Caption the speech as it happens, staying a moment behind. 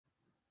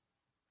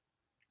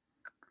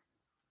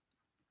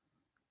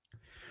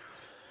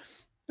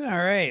All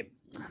right.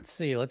 Let's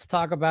see. Let's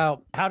talk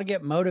about how to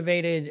get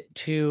motivated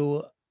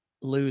to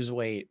lose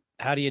weight.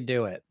 How do you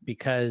do it?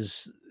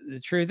 Because the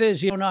truth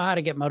is, you don't know how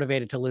to get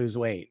motivated to lose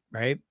weight,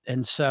 right?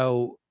 And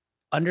so,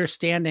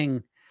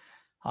 understanding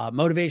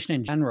motivation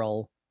in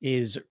general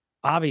is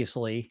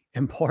obviously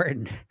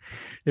important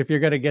if you're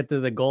going to get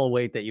to the goal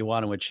weight that you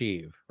want to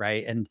achieve,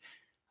 right? And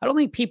I don't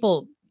think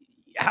people,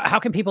 how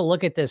can people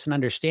look at this and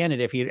understand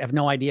it if you have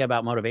no idea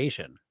about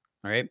motivation,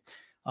 right?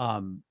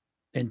 Um,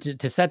 and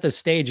to set the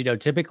stage,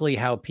 typically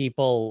how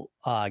people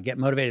get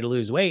motivated to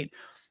lose weight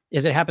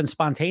is it happens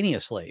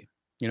spontaneously,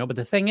 but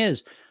the thing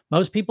is,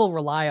 most people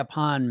rely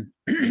upon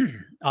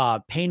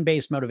pain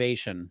based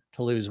motivation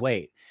to lose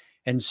weight.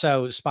 And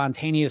so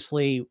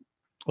spontaneously,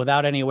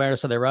 without any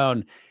awareness of their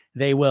own,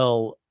 they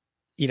will,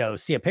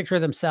 see a picture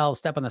of themselves,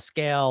 step on the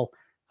scale,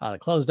 the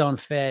clothes don't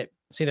fit,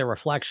 see their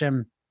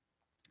reflection,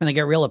 and they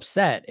get real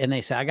upset and they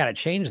say, I got to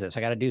change this.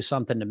 I got to do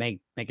something to make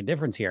a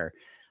difference here.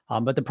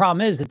 But the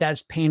problem is that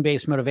that's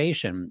pain-based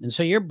motivation. And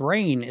so your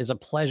brain is a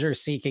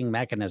pleasure-seeking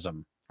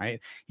mechanism, right?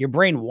 Your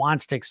brain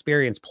wants to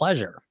experience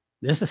pleasure.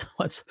 This is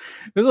what's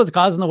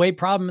causing the weight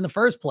problem in the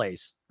first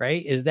place,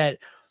 right? Is that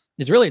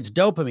it's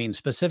dopamine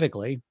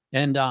specifically.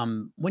 And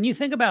when you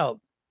think about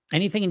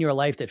anything in your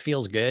life that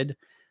feels good,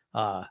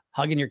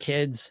 hugging your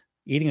kids,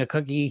 eating a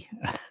cookie,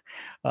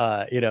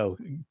 uh, you know,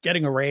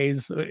 getting a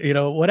raise,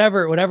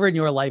 whatever in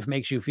your life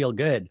makes you feel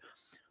good,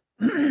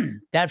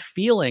 that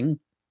feeling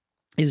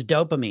is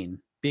dopamine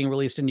being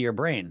released into your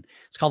brain.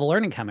 It's called the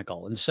learning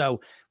chemical. And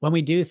so when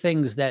we do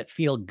things that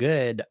feel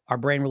good, our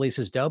brain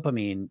releases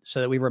dopamine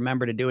so that we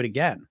remember to do it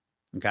again.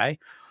 Okay.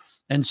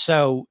 And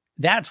so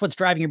that's what's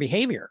driving your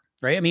behavior,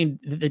 right? I mean,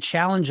 the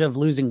challenge of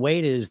losing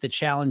weight is the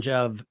challenge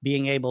of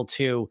being able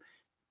to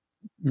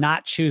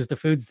not choose the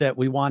foods that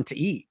we want to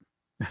eat,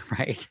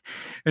 right?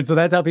 And so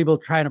that's how people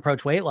try and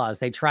approach weight loss.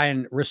 They try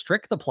and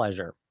restrict the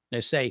pleasure.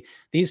 They say,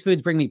 these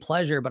foods bring me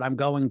pleasure, but I'm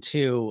going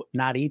to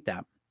not eat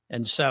them.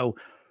 And so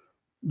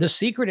the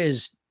secret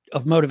is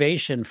of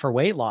motivation for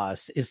weight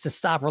loss is to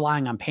stop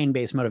relying on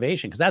pain-based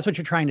motivation, because that's what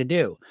you're trying to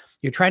do.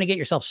 You're trying to get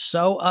yourself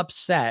so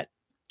upset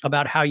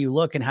about how you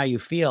look and how you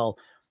feel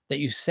that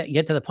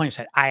get to the point you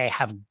say, I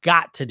have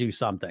got to do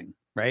something,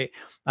 right?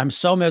 I'm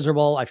so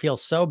miserable. I feel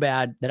so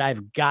bad that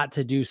I've got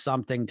to do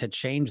something to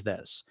change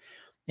this.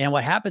 And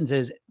what happens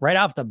is right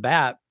off the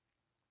bat,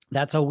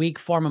 that's a weak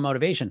form of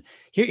motivation.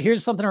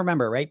 Here's something to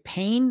remember, right?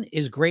 Pain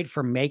is great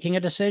for making a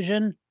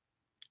decision,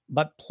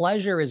 but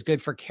pleasure is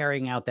good for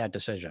carrying out that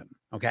decision.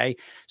 Okay.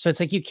 So it's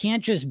like you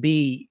can't just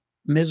be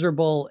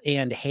miserable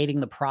and hating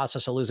the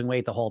process of losing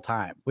weight the whole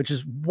time, which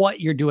is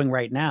what you're doing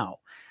right now,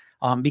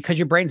 because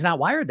your brain's not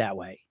wired that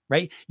way,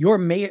 right? You're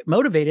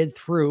motivated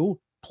through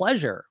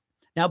pleasure.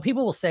 Now,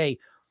 people will say,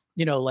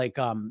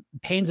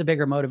 pain's a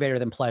bigger motivator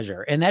than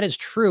pleasure. And that is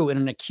true in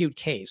an acute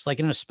case, like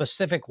in a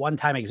specific one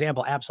time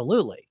example,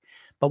 absolutely.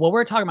 But what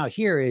we're talking about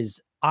here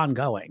is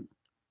ongoing.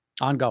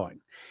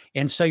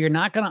 And so you're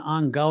not going to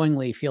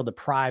ongoingly feel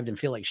deprived and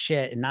feel like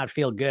shit and not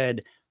feel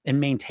good and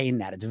maintain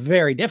that. It's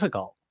very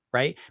difficult,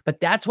 right? But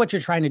that's what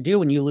you're trying to do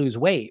when you lose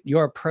weight.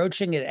 You're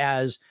approaching it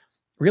as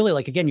really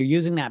like, again, you're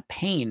using that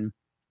pain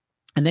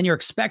and then you're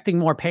expecting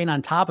more pain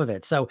on top of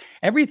it. So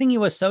everything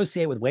you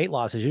associate with weight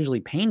loss is usually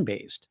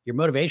pain-based. Your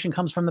motivation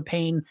comes from the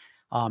pain,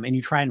 and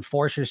you try and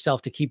force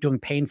yourself to keep doing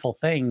painful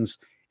things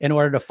in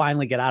order to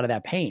finally get out of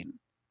that pain.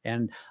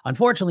 And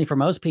unfortunately for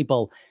most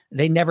people,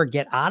 they never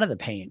get out of the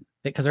pain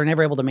because they're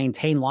never able to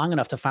maintain long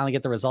enough to finally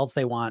get the results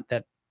they want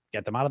that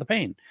get them out of the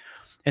pain.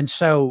 And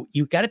so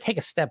you've got to take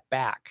a step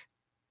back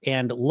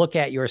and look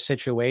at your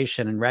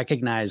situation and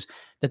recognize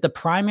that the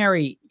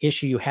primary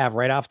issue you have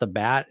right off the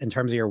bat in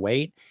terms of your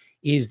weight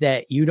is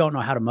that you don't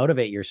know how to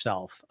motivate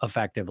yourself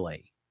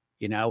effectively.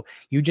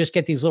 You just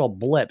get these little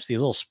blips, these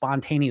little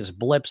spontaneous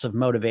blips of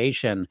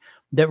motivation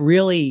that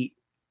really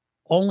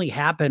only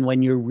happen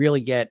when you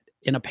really get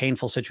in a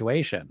painful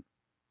situation.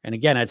 And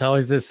again, it's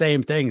always the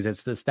same things.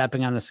 It's the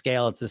stepping on the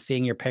scale. It's the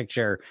seeing your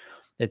picture.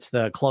 It's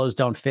the clothes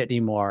don't fit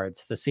anymore.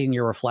 It's the seeing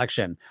your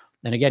reflection.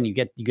 And again, you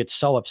get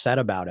so upset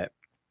about it.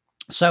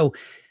 So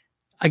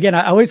again,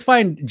 I always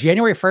find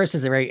January 1st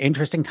is a very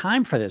interesting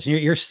time for this.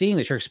 You're seeing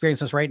this, you're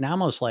experiencing this right now,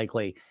 most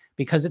likely,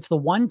 because it's the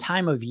one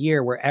time of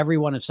year where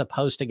everyone is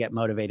supposed to get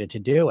motivated to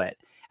do it.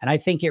 And I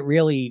think it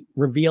really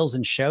reveals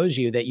and shows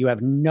you that you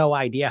have no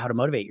idea how to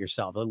motivate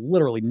yourself,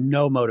 literally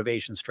no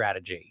motivation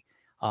strategy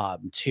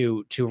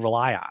to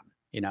rely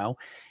on.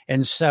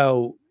 And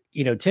so,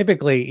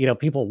 typically,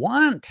 people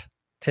want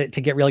to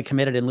get really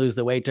committed and lose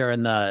the weight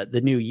during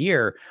the new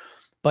year,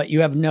 but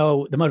you have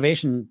the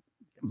motivation.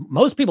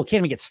 Most people can't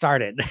even get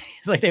started.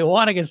 It's like they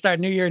want to get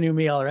started, new year, new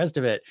me, all the rest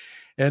of it.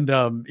 And,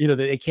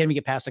 they can't even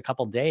get past a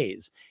couple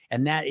days.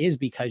 And that is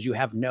because you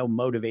have no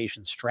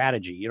motivation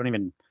strategy. You don't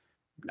even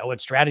know what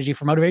strategy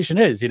for motivation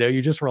is.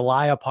 You just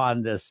rely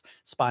upon this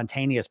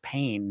spontaneous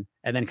pain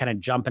and then kind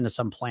of jump into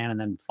some plan and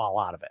then fall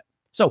out of it.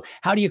 So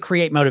how do you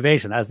create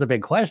motivation? That's the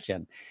big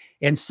question.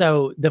 And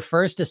so the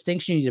first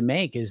distinction you need to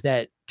make is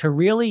that to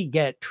really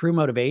get true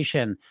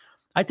motivation,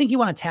 I think you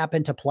want to tap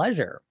into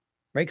pleasure.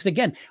 right? Because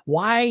again,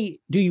 why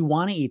do you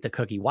want to eat the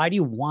cookie? Why do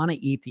you want to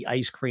eat the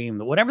ice cream?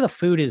 Whatever the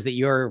food is that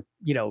you're,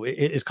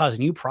 is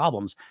causing you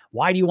problems.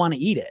 Why do you want to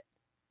eat it?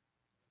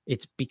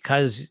 It's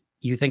because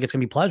you think it's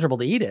going to be pleasurable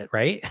to eat it,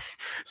 right?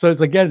 So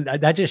it's again,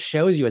 that just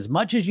shows you as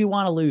much as you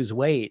want to lose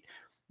weight,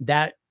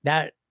 that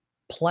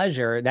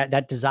pleasure,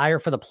 that desire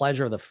for the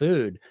pleasure of the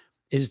food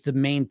is the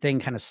main thing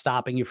kind of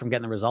stopping you from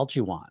getting the results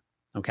you want.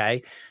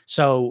 Okay.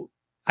 So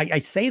I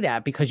say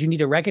that because you need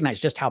to recognize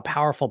just how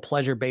powerful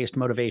pleasure-based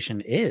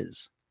motivation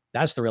is.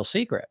 That's the real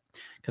secret.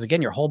 Because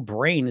again, your whole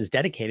brain is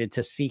dedicated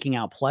to seeking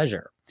out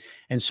pleasure.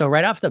 And so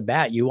right off the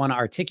bat, you want to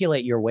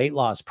articulate your weight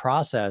loss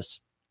process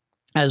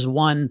as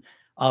one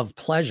of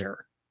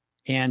pleasure.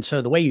 And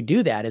so the way you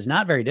do that is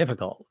not very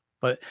difficult,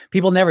 but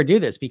people never do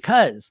this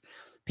because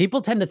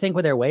people tend to think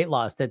with their weight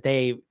loss that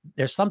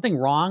there's something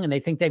wrong and they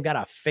think they've got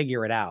to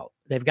figure it out.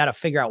 They've got to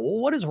figure out, well,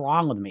 what is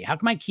wrong with me? How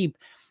come I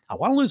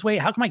want to lose weight.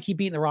 How come I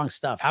keep eating the wrong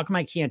stuff? How come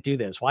I can't do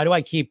this? Why do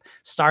I keep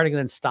starting and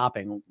then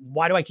stopping?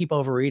 Why do I keep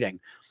overeating?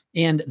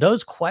 And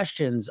those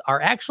questions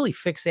are actually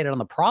fixated on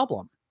the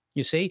problem.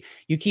 You see,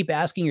 you keep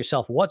asking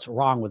yourself, what's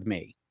wrong with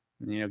me?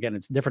 Again,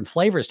 it's different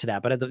flavors to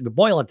that, but to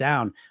boil it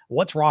down,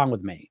 what's wrong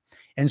with me?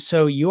 And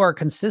so you are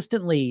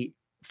consistently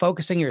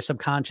focusing your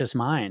subconscious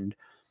mind,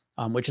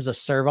 which is a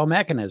servo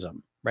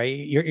mechanism, right?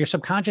 Your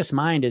subconscious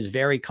mind is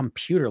very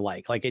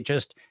computer-like. Like it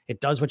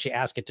does what you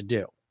ask it to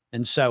do.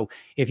 And so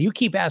if you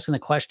keep asking the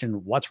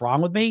question, what's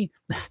wrong with me?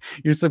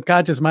 Your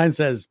subconscious mind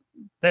says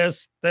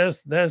this. And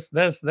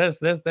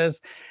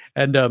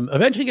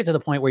eventually you get to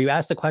the point where you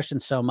ask the question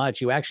so much,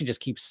 you actually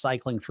just keep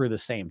cycling through the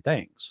same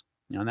things.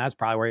 And that's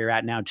probably where you're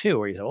at now too,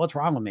 where you say, what's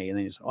wrong with me? And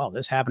then you say, oh,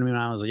 this happened to me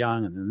when I was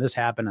young. And then this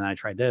happened. And then I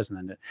tried this.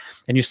 And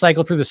you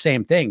cycle through the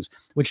same things,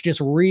 which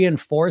just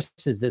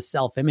reinforces this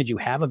self-image you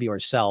have of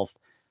yourself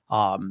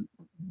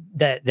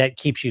that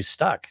keeps you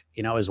stuck,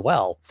 as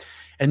well.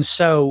 And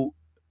so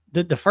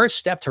the first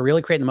step to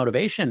really creating the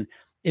motivation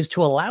is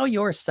to allow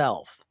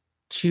yourself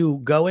to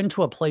go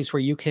into a place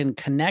where you can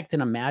connect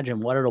and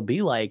imagine what it'll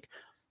be like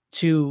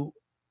to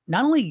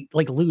not only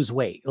like lose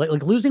weight,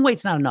 like losing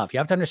weight's not enough. You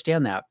have to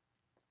understand that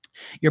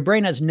your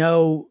brain has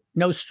no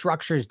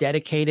structures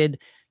dedicated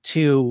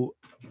to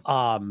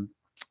wanting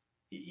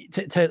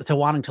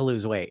to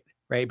lose weight.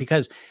 Right.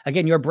 Because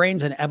again, your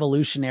brain's an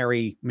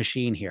evolutionary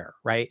machine here,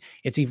 right?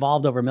 It's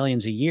evolved over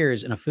millions of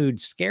years in a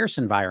food scarce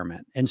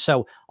environment. And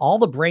so all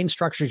the brain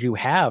structures you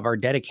have are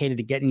dedicated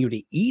to getting you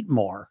to eat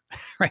more,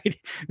 right?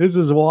 This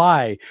is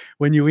why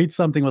when you eat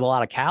something with a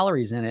lot of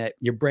calories in it,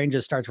 your brain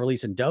just starts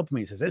releasing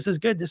dopamine, says, this is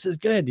good. This is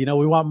good.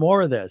 We want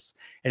more of this.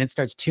 And it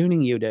starts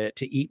tuning you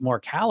to eat more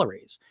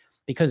calories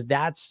because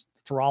that's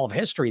through all of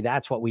history,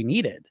 that's what we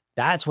needed.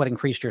 That's what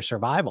increased your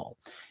survival.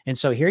 And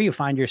so here you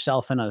find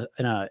yourself in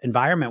a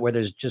environment where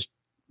there's just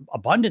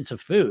abundance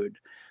of food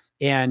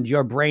and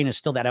your brain is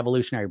still that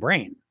evolutionary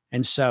brain.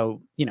 And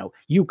so,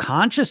 you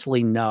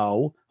consciously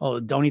know, oh,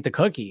 don't eat the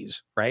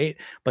cookies, right?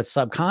 But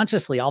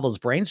subconsciously, all those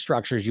brain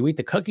structures, you eat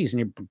the cookies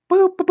and you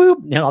boop, boop,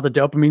 boop, all the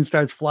dopamine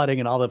starts flooding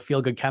and all the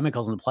feel-good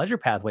chemicals and the pleasure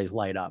pathways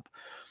light up.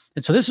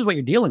 And so this is what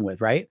you're dealing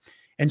with, right?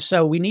 And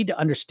so we need to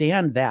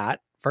understand that,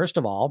 first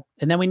of all,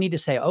 and then we need to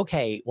say,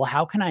 okay, well,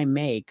 how can I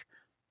make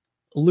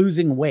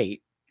losing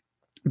weight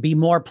be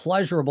more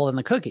pleasurable than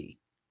the cookie,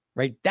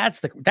 right? That's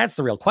the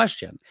real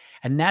question.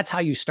 And that's how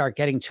you start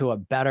getting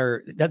to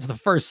that's the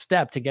first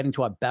step to getting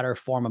to a better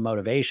form of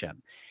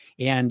motivation.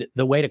 And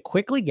the way to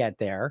quickly get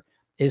there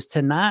is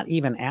to not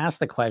even ask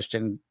the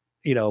question,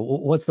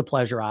 what's the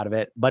pleasure out of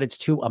it, but it's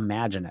to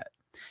imagine it.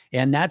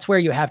 And that's where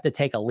you have to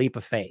take a leap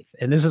of faith.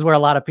 And this is where a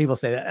lot of people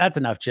say, that's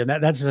enough, Jim.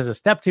 That's just a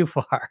step too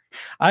far.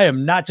 I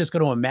am not just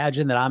going to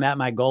imagine that I'm at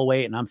my goal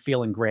weight and I'm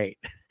feeling great.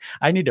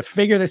 I need to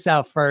figure this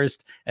out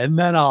first, and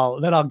then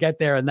I'll get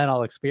there and then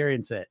I'll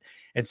experience it.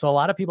 And so a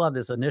lot of people have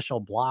this initial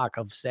block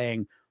of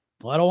saying,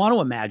 well, I don't want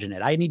to imagine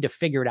it. I need to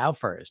figure it out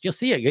first. You'll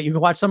see it. You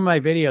can watch some of my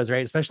videos,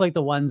 right? Especially like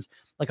the ones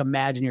like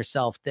Imagine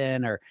Yourself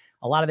Thin, or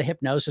a lot of the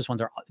hypnosis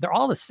ones they're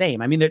all the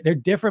same. I mean, they're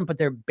different, but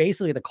they're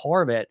basically the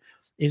core of it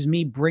is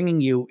me bringing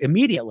you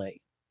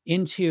immediately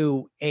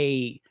into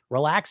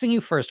relaxing you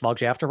first of all,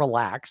 because you have to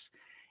relax,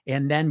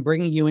 and then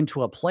bringing you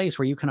into a place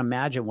where you can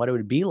imagine what it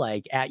would be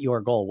like at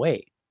your goal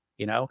weight.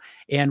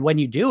 And when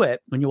you do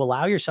it, when you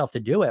allow yourself to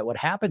do it, what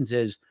happens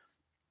is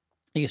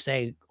you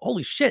say,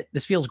 holy shit,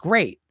 this feels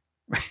great.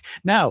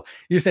 Now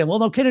you're saying, well,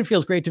 no kidding, it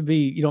feels great to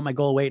be, my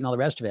goal weight and all the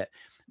rest of it.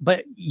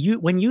 But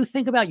when you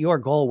think about your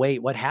goal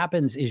weight, what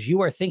happens is you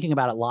are thinking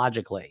about it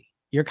logically.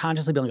 You're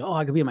consciously being like, oh,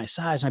 I could be my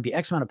size and I'd be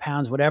X amount of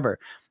pounds, whatever.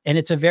 And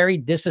it's a very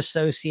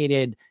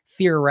disassociated,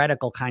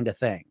 theoretical kind of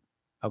thing.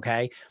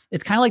 Okay.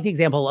 It's kind of like the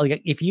example, like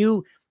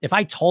if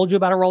I told you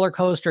about a roller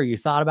coaster, you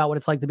thought about what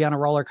it's like to be on a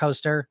roller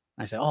coaster.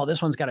 I say, oh,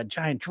 this one's got a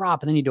giant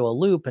drop and then you do a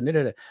loop and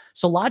da-da-da.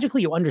 So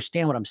logically you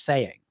understand what I'm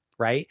saying,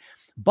 right?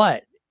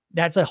 But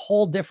that's a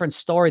whole different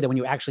story than when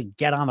you actually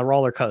get on the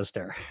roller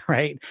coaster,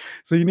 right?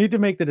 So you need to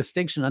make the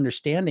distinction,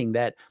 understanding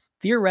that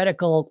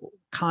theoretical,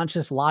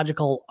 conscious,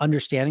 logical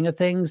understanding of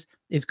things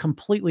is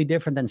completely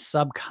different than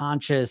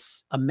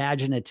subconscious,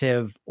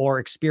 imaginative, or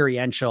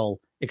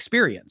experiential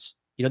experience.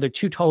 They're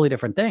two totally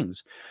different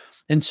things.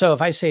 And so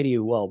if I say to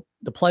you, well,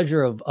 the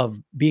pleasure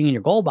of being in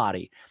your goal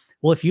body,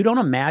 well, if you don't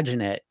imagine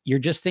it, you're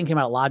just thinking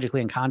about it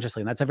logically and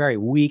consciously. And that's a very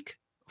weak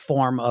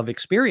form of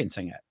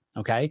experiencing it.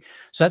 Okay.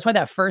 So that's why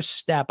that first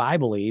step, I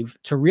believe,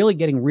 to really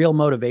getting real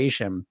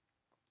motivation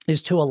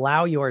is to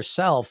allow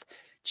yourself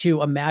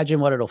to imagine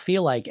what it'll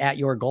feel like at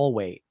your goal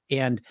weight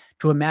and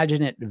to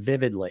imagine it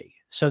vividly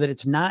so that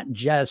it's not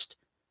just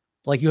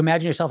like you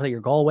imagine yourself at your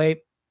goal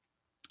weight.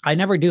 I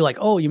never do like,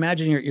 oh, you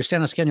imagine you're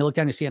standing on a scale and you look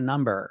down, you see a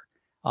number.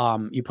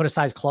 You put a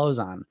size clothes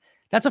on.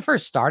 That's a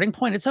first starting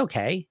point. It's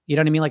okay. You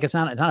know what I mean? Like it's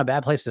not a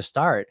bad place to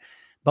start,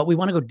 but we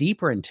want to go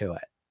deeper into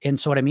it. And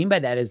so what I mean by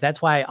that is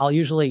that's why I'll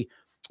usually,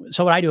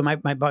 so what I do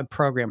in my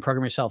program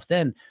Yourself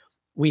Thin,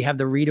 we have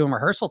the redo and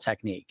rehearsal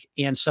technique.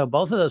 And so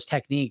both of those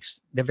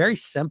techniques, they're very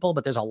simple,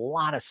 but there's a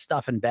lot of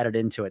stuff embedded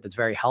into it that's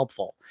very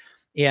helpful.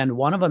 And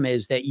one of them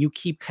is that you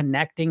keep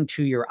connecting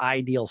to your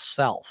ideal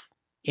self.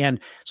 And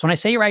so when I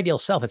say your ideal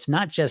self, it's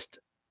not just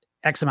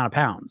X amount of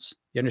pounds.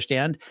 You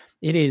understand?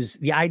 It is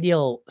the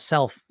ideal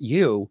self,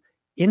 you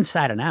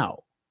inside and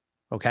out.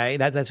 Okay.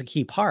 That's a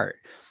key part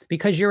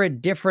because you're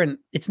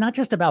it's not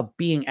just about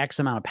being X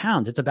amount of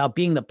pounds. It's about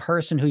being the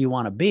person who you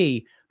want to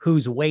be,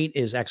 whose weight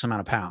is X amount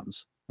of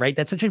pounds, right?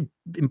 That's such an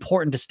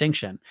important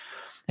distinction.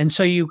 And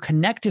so you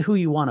connect to who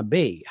you want to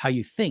be, how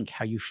you think,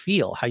 how you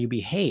feel, how you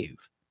behave,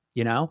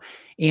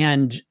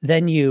 and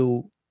then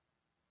you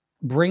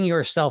bring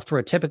yourself through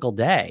a typical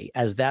day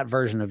as that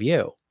version of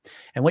you.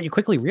 And what you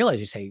quickly realize,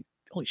 you say,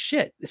 holy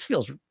shit, this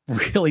feels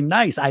really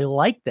nice. I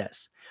like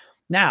this.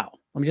 Now,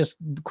 let me just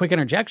quick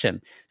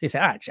interjection. So you say,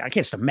 I can't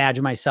just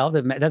imagine myself.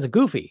 That's a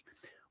goofy.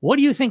 What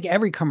do you think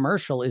every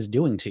commercial is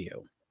doing to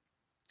you?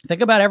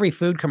 Think about every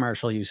food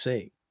commercial you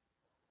see.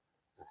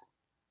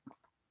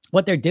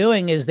 What they're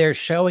doing is they're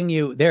showing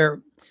you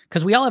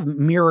because we all have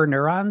mirror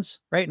neurons,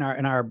 right?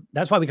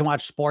 That's why we can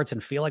watch sports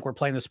and feel like we're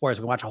playing the sports.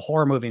 We can watch a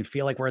horror movie and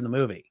feel like we're in the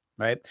movie,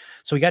 right?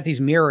 So we got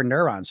these mirror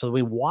neurons. So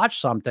we watch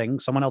something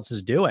someone else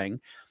is doing,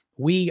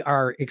 we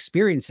are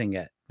experiencing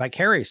it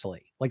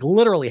vicariously, like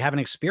literally have an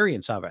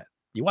experience of it.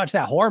 You watch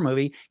that horror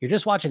movie, you're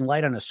just watching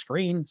light on a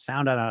screen,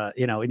 sound on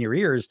in your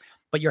ears,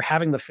 but you're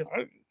having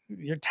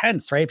you're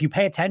tense, right? If you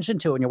pay attention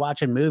to it when you're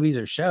watching movies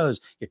or shows,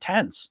 you're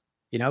tense,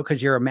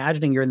 because you're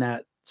imagining you're in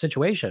that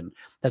situation.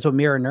 That's what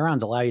mirror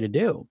neurons allow you to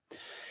do.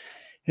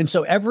 And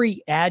so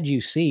every ad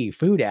you see,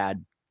 food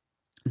ad,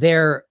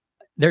 they're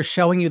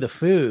showing you the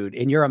food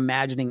and you're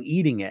imagining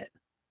eating it,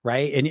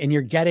 right? And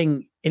you're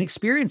getting an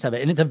experience of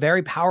it. And it's a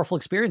very powerful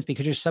experience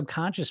because your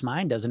subconscious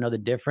mind doesn't know the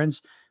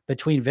difference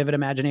between vivid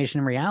imagination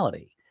and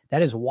reality.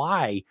 That is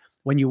why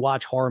when you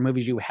watch horror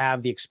movies, you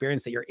have the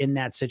experience that you're in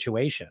that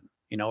situation,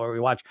 or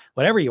you watch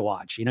whatever you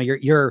watch,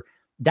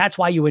 that's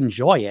why you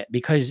enjoy it,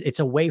 because it's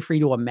a way for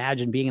you to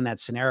imagine being in that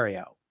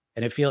scenario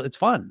and it's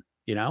fun,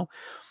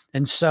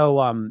 And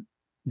so,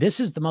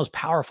 this is the most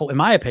powerful, in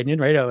my opinion,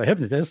 right? I'm a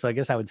hypnotist, so I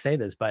guess I would say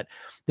this, but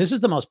this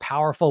is the most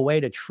powerful way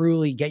to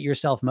truly get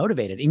yourself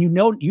motivated. And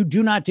you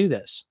do not do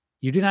this.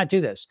 You do not do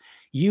this.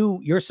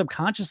 You're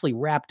subconsciously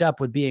wrapped up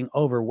with being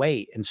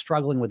overweight and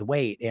struggling with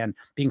weight and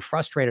being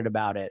frustrated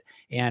about it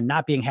and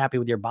not being happy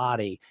with your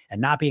body and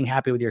not being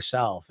happy with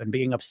yourself and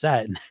being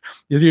upset. And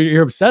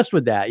you're obsessed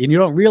with that and you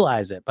don't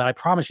realize it. But I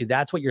promise you,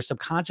 that's what you're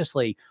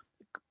subconsciously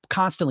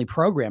constantly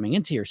programming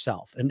into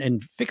yourself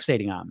and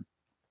fixating on.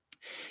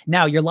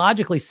 Now you're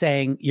logically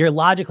trying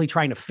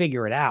to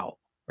figure it out.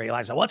 Right? You're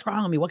like, so what's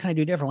wrong with me? What can I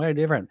do different? What can I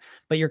do different?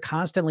 But you're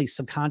constantly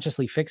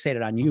subconsciously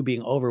fixated on you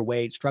being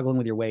overweight, struggling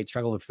with your weight,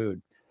 struggling with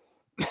food.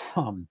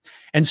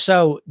 And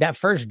so that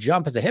first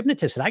jump as a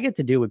hypnotist that I get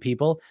to do with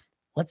people,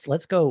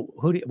 let's go.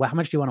 How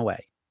much do you want to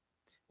weigh?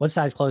 What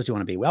size clothes do you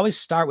want to be? We always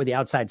start with the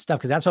outside stuff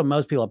because that's what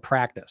most people have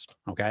practiced.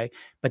 Okay.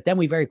 But then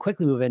we very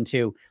quickly move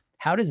into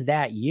how does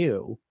that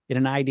you in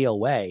an ideal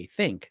way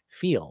think,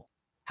 feel?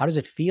 How does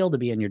it feel to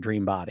be in your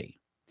dream body?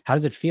 How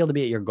does it feel to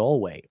be at your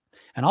goal weight?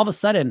 And all of a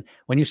sudden,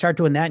 when you start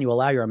doing that and you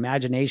allow your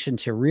imagination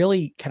to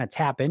really kind of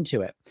tap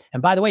into it.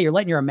 And by the way, you're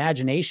letting your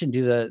imagination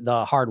do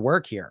the hard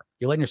work here.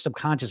 You're letting your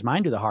subconscious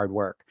mind do the hard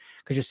work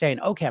because you're saying,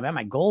 okay, I'm at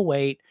my goal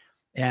weight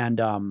and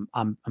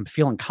I'm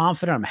feeling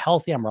confident. I'm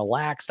healthy. I'm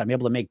relaxed. I'm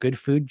able to make good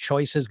food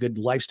choices, good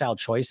lifestyle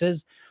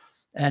choices.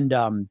 And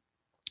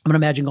I'm going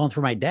to imagine going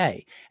through my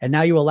day. And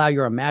now you allow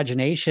your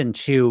imagination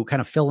to kind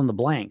of fill in the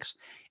blanks.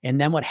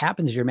 And then what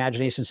happens is your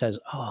imagination says,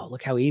 oh,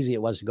 look how easy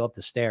it was to go up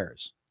the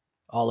stairs.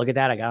 Oh, look at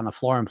that. I got on the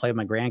floor and played with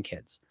my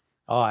grandkids.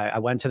 Oh, I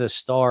went to the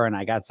store and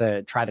I got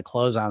to try the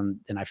clothes on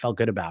and I felt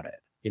good about it.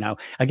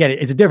 Again,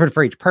 it's different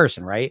for each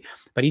person, right?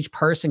 But each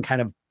person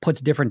kind of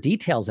puts different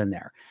details in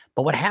there.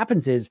 But what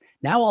happens is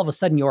now all of a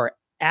sudden you're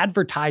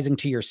advertising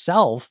to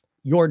yourself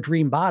your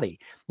dream body.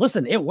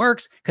 Listen, it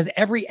works because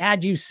every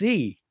ad you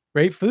see,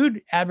 right?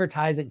 Food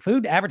advertising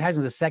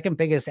is the second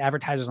biggest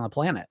advertisers on the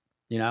planet,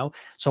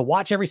 So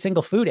watch every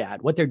single food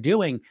ad. What they're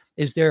doing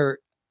is they're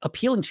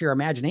appealing to your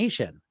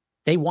imagination.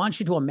 They want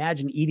you to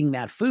imagine eating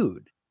that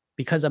food.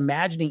 because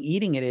imagining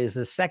eating it is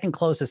the second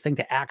closest thing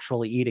to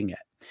actually eating it.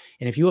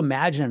 And if you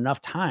imagine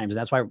enough times, and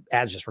that's why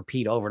ads just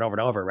repeat over and over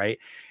and over, right?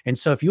 And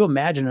so if you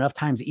imagine enough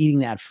times eating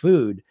that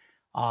food,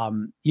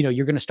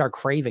 you're going to start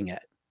craving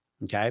it.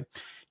 Okay.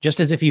 Just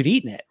as if you'd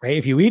eaten it, right?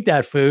 If you eat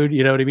that food,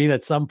 you know what I mean?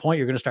 At some point,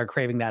 you're going to start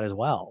craving that as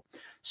well.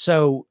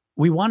 So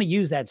we want to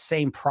use that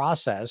same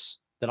process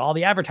that all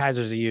the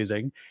advertisers are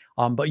using,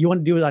 but you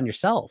want to do it on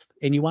yourself,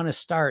 and you want to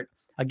start,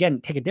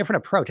 again, take a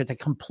different approach. It's a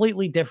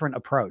completely different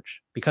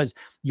approach, because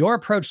your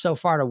approach so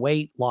far to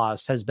weight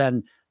loss has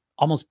been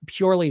almost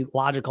purely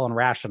logical and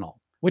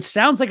rational, which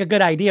sounds like a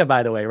good idea,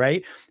 by the way,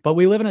 right? But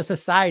we live in a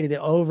society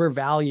that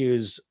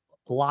overvalues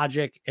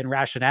logic and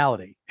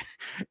rationality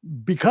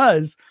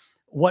because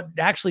what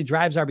actually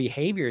drives our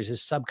behaviors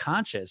is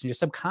subconscious, and your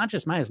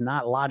subconscious mind is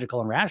not logical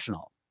and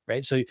rational,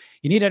 right? So you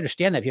need to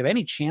understand that if you have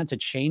any chance of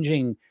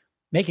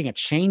making a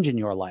change in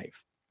your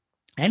life,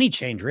 any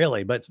change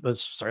really, but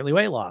certainly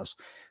weight loss.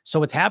 So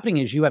what's happening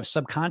is you have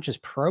subconscious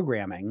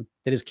programming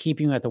that is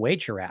keeping you at the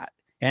weight you're at.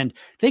 And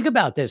think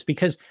about this,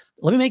 because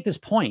let me make this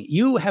point.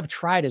 You have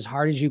tried as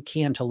hard as you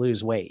can to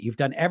lose weight. You've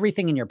done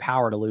everything in your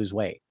power to lose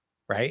weight,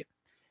 right?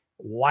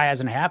 Why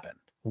hasn't it happened?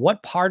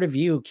 What part of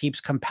you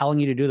keeps compelling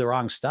you to do the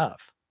wrong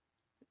stuff?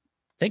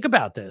 Think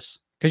about this,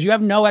 because you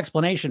have no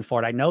explanation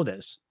for it. I know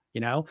this.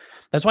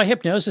 That's why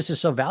hypnosis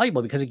is so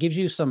valuable, because it gives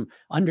you some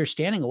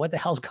understanding of what the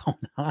hell's going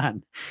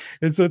on.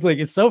 And so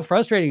it's so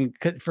frustrating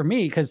for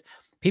me, because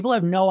people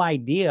have no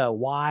idea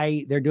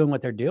why they're doing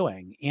what they're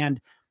doing.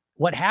 And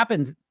what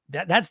happens,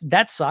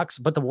 that sucks.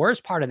 But the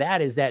worst part of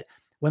that is that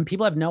when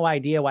people have no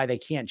idea why they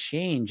can't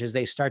change, is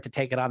they start to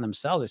take it on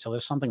themselves. They say,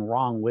 there's something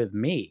wrong with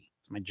me.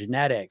 It's my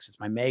genetics. It's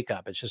my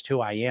makeup. It's just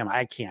who I am.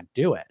 I can't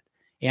do it.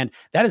 And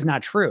that is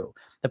not true.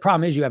 The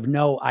problem is you have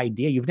no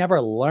idea. You've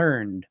never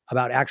learned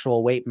about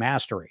actual weight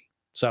mastery.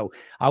 So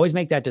I always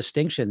make that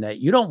distinction that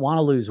you don't want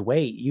to lose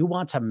weight. You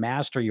want to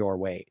master your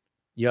weight.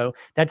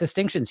 That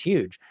distinction's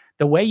huge.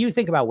 The way you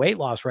think about weight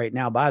loss right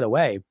now, by the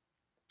way,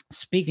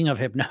 speaking of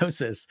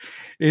hypnosis,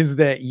 is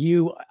that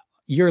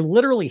you're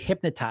literally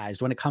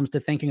hypnotized when it comes to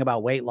thinking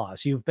about weight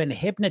loss. You've been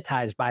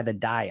hypnotized by the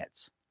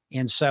diets.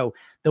 And so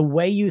the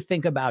way you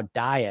think about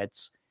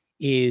diets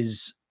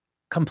is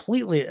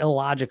completely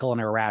illogical and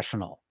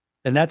irrational.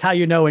 And that's how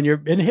when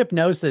you're in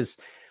hypnosis,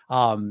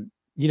 so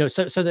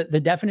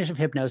the definition of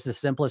hypnosis, the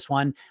simplest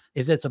one,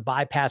 is it's a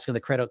bypassing of the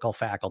critical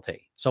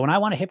faculty. So when I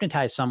want to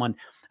hypnotize someone,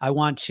 I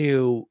want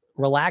to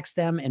relax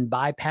them and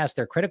bypass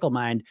their critical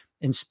mind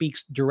and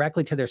speaks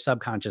directly to their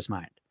subconscious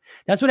mind.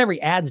 That's what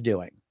every ad's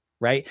doing,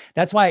 right?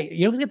 That's why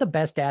you get the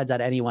best ads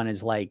out of anyone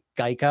is like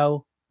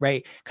Geico,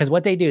 right? Because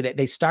what they do,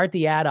 they start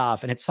the ad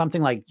off and it's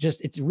something like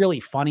it's really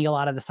funny a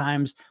lot of the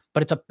times,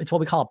 but it's what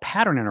we call a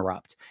pattern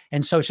interrupt.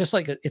 And so it's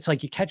like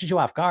it catches you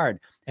off guard.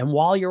 And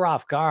while you're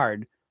off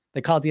guard,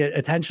 they call it the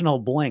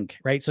attentional blink,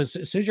 right? So as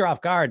soon as you're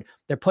off guard,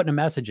 they're putting a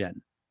message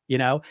in,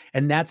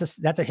 and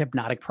that's a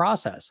hypnotic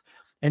process.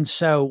 And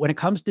so when it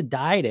comes to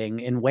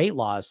dieting and weight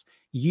loss,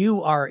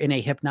 you are in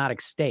a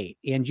hypnotic state,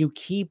 and you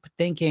keep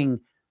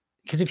thinking,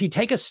 because if you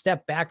take a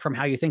step back from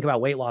how you think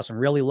about weight loss and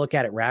really look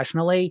at it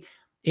rationally,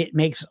 it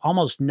makes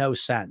almost no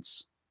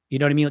sense. You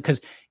know what I mean?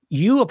 Because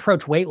you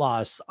approach weight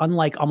loss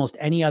unlike almost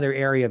any other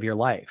area of your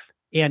life.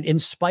 And in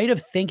spite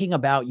of thinking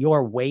about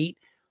your weight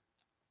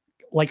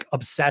like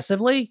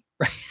obsessively,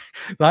 right?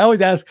 So I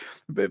always ask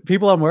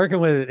people I'm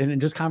working with in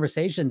just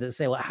conversations and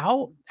say,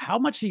 well, how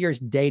much of your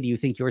day do you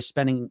think you're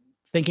spending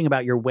thinking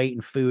about your weight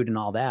and food and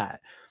all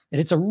that? And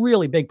it's a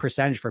really big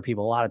percentage for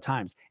people a lot of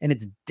times. And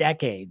it's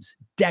decades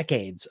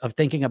of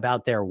thinking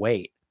about their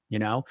weight.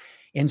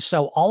 And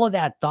so all of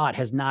that thought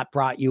has not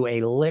brought you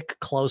a lick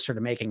closer to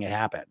making it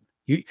happen.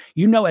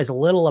 You know as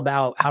little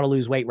about how to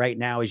lose weight right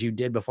now as you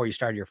did before you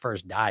started your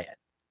first diet,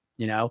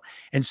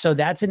 and so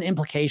that's an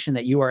implication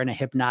that you are in a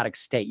hypnotic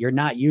state. You're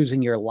not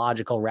using your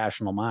logical,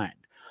 rational mind,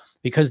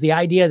 because the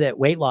idea that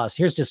weight loss,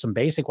 here's just some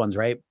basic ones,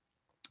 right?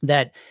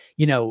 That,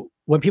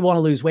 when people want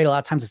to lose weight, a lot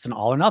of times it's an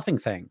all or nothing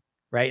thing.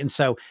 Right. And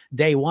so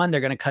day one,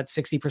 they're going to cut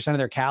 60% of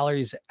their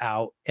calories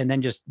out and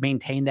then just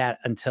maintain that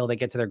until they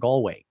get to their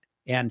goal weight.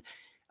 And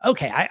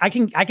okay, I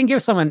can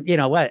give someone,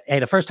 hey,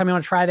 the first time you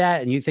want to try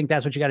that and you think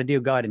that's what you got to do,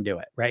 go ahead and do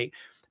it. Right.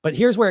 But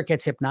here's where it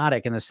gets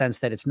hypnotic in the sense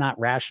that it's not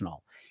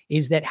rational,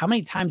 is that how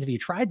many times have you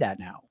tried that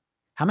now?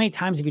 How many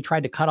times have you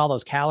tried to cut all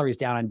those calories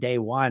down on day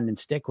one and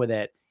stick with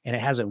it and it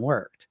hasn't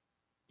worked?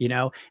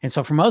 And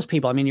so for most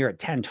people, you're at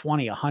 10,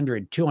 20,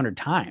 100, 200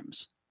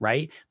 times,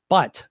 right?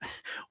 But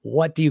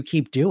what do you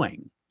keep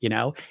doing?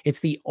 It's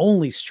the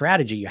only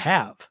strategy you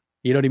have,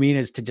 you know what I mean,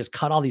 is to just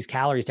cut all these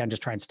calories down,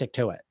 just try and stick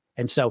to it.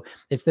 And so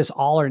it's this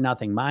all or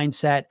nothing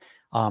mindset.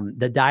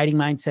 The dieting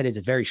mindset is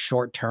very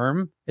short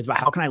term. It's about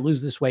how can I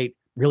lose this weight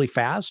really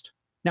fast?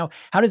 Now,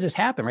 how does this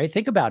happen, right?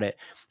 Think about it.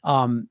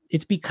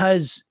 It's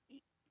because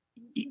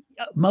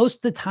most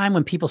of the time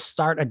when people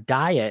start a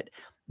diet,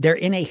 they're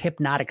in a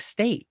hypnotic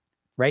state,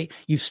 right?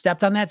 You've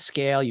stepped on that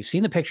scale. You've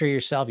seen the picture of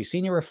yourself. You've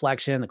seen your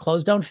reflection. The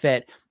clothes don't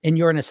fit, and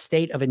you're in a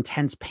state of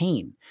intense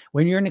pain.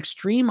 When you're in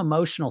extreme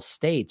emotional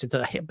states, it's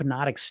a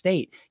hypnotic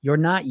state. You're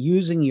not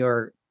using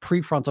your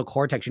prefrontal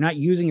cortex. You're not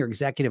using your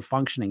executive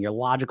functioning, your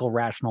logical,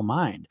 rational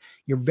mind.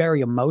 You're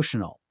very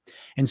emotional.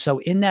 And so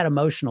in that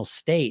emotional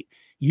state,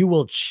 you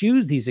will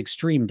choose these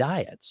extreme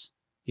diets,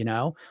 you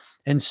know?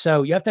 And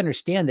so you have to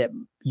understand that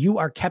you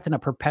are kept in a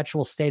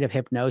perpetual state of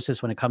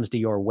hypnosis when it comes to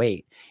your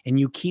weight. And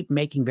you keep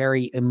making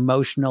very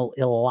emotional,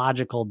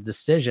 illogical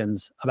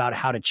decisions about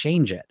how to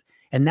change it.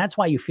 And that's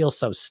why you feel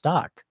so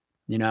stuck,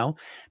 you know,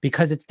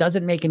 because it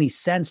doesn't make any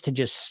sense to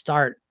just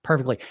start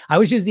perfectly. I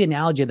always use the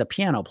analogy of the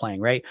piano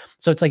playing, right?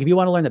 So it's like if you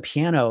want to learn the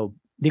piano,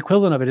 the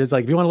equivalent of it is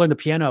like if you want to learn the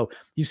piano,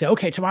 you say,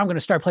 okay, tomorrow I'm going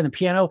to start playing the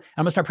piano.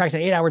 I'm going to start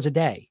practicing 8 hours a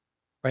day.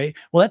 Right.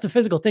 Well, that's a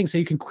physical thing. So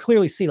you can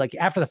clearly see, like,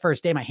 after the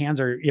first day, my hands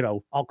are, you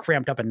know, all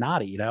cramped up and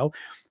knotty, you know?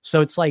 So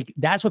it's like,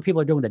 that's what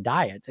people are doing with the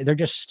diets. They're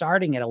just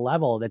starting at a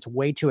level that's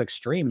way too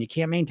extreme and you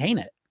can't maintain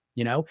it,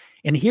 you know?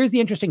 And here's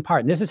the interesting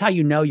part. And this is how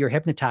you know you're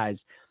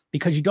hypnotized,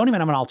 because you don't even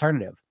have an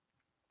alternative.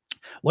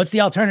 What's the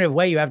alternative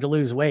way you have to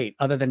lose weight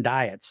other than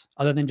diets,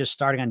 other than just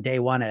starting on day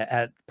one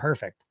at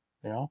perfect,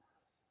 you know?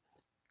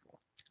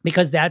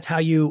 Because that's how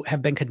you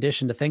have been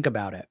conditioned to think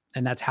about it.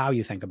 And that's how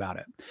you think about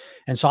it.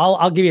 And so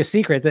I'll give you a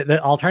secret that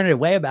the alternative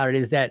way about it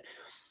is that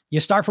you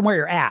start from where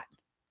you're at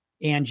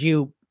and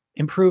you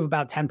improve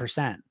about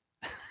 10%.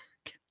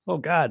 Oh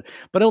God,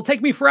 but it'll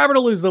take me forever to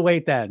lose the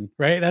weight then,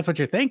 right? That's what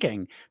you're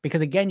thinking.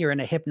 Because again, you're in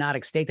a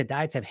hypnotic state. The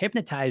diets have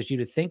hypnotized you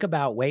to think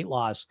about weight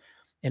loss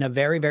in a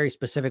very, very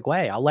specific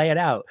way. I'll lay it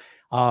out.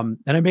 And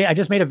I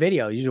just made a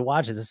video. You should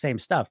watch it. It's the same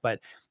stuff, but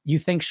you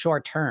think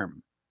short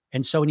term.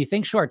 And so when you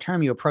think short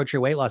term, you approach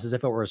your weight loss as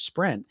if it were a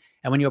sprint.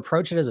 And when you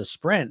approach it as a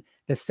sprint,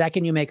 the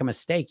second you make a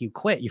mistake, you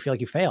quit. You feel like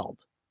you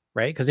failed,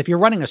 right? Because if you're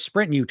running a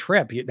sprint and you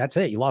trip, that's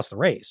it. You lost the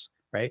race,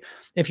 right?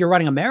 If you're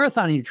running a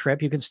marathon and you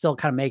trip, you can still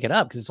kind of make it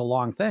up because it's a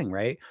long thing,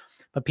 right?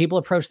 But people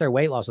approach their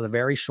weight loss with a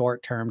very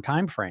short term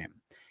time frame,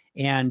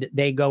 and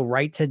they go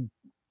right to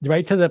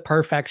the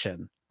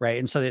perfection, right?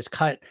 And so this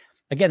cut,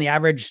 again, the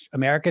average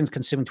American's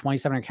consuming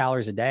 2,700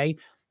 calories a day.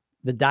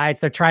 The diets,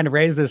 they're trying to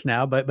raise this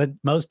now, but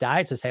most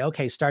diets they say,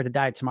 okay, start the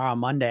diet tomorrow,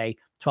 Monday,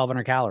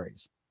 1,200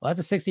 calories. Well,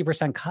 that's a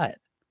 60% cut.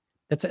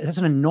 That's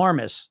an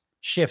enormous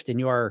shift in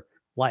your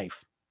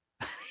life.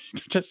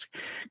 Just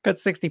cut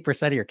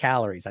 60% of your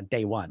calories on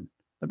day one.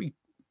 I mean,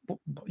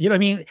 you know what I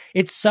mean?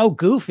 It's so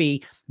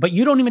goofy, but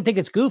you don't even think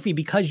it's goofy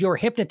because you're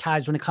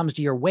hypnotized when it comes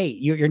to your weight.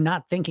 You're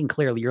not thinking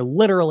clearly. You're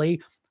literally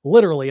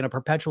in a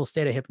perpetual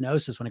state of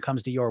hypnosis when it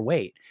comes to your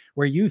weight,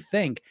 where you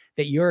think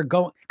that you're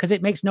going, because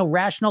it makes no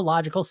rational,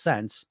 logical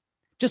sense.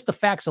 Just the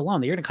facts alone,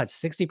 that you're going to cut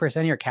 60%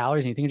 of your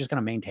calories and you think you're just going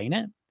to maintain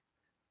it.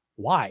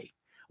 Why?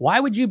 Why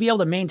would you be able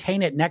to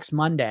maintain it next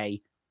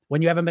Monday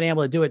when you haven't been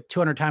able to do it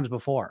 200 times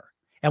before?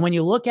 And when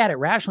you look at it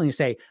rationally, you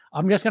say,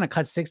 I'm just going to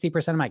cut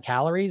 60% of my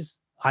calories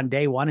on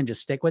day one and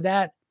just stick with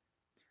that.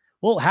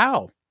 Well,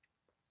 how?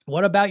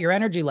 What about your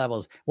energy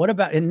levels? What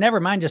about, and never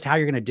mind just how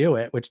you're going to do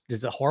it, which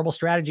is a horrible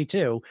strategy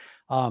too.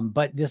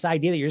 But this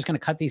idea that you're just going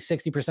to cut these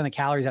 60% of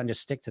calories out and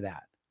just stick to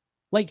that.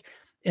 Like,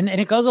 and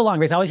it goes along,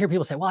 because I always hear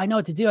people say, well, I know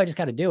what to do. I just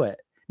got to do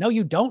it. No,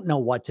 you don't know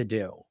what to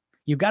do.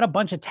 You've got a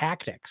bunch of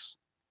tactics.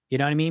 You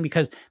know what I mean?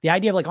 Because the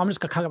idea of like, I'm just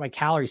going to cut my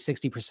calories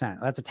 60%.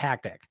 That's a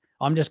tactic.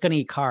 I'm just going to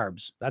eat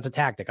carbs. That's a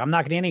tactic. I'm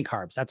not going to eat any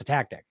carbs. That's a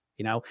tactic.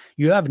 You know,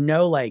 you have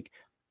no like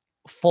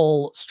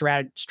full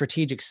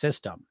strategic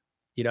system,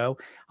 you know,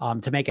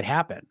 to make it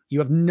happen. You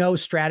have no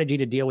strategy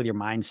to deal with your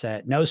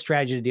mindset, no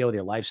strategy to deal with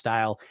your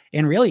lifestyle,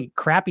 and really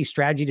crappy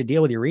strategy to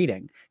deal with your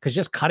eating. Because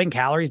just cutting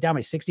calories down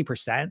by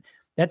 60%,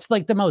 that's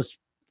like the most,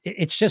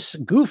 it's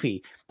just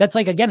goofy. That's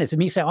like, again, it's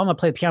me saying, oh, I'm going to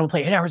play the piano, I'm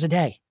going to play 8 hours a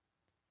day.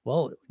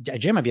 Well,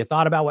 Jim, have you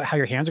thought about how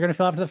your hands are going to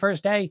feel after the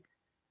first day?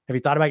 Have you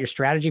thought about your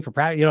strategy for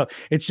practice? You know,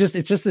 it's just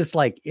this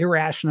like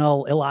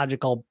irrational,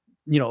 illogical,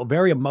 you know,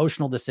 very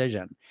emotional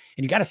decision.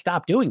 And you got to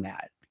stop doing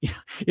that. You know,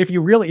 if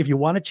you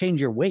want to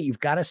change your weight, you've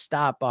got to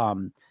stop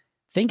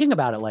thinking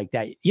about it like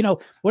that. You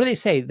know, what do they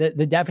say?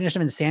 The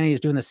definition of insanity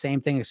is doing the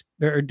same thing,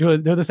 or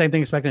doing the same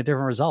thing, expecting a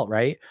different result,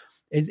 right?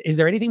 Is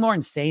there anything more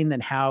insane than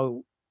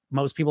how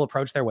most people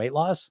approach their weight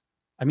loss?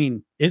 I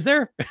mean, is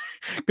there?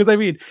 Because I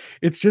mean,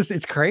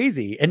 it's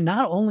crazy. And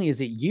not only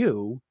is it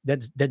you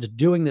that's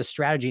doing this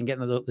strategy and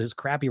getting those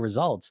crappy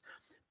results,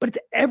 but it's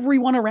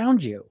everyone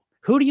around you.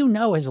 Who do you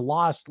know has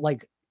lost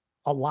like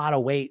a lot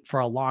of weight for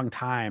a long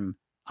time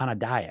on a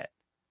diet?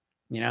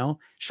 You know,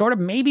 short of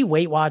maybe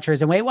Weight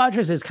Watchers, and Weight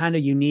Watchers is kind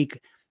of unique,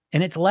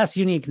 and it's less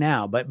unique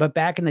now, but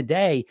back in the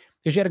day,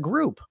 because you had a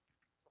group.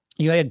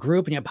 You had a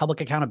group and you had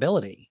public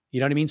accountability. You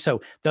know what I mean?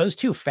 So those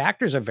two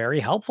factors are very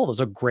helpful. Those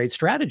are great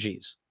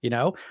strategies, you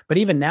know, but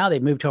even now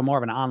they've moved to a more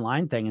of an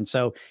online thing. And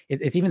so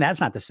it's even, that's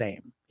not the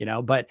same, you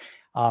know, but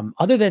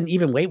other than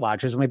even Weight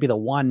Watchers, might be the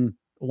one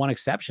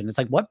exception. It's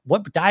like,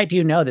 what diet do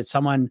you know that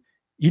someone,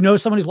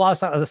 someone who's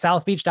lost the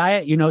South Beach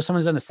diet,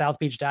 someone's on the South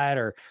Beach diet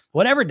or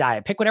whatever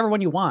diet, pick whatever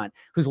one you want,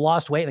 who's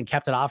lost weight and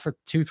kept it off for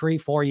 2, 3,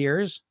 4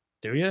 years.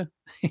 Do you?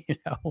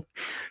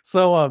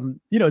 So,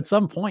 at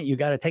some point you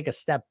got to take a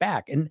step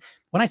back. And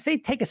when I say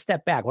take a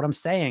step back, what I'm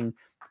saying,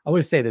 I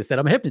would say this, that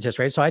I'm a hypnotist,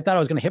 right? So I thought I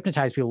was going to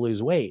hypnotize people to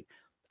lose weight.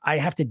 I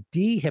have to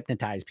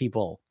dehypnotize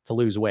people to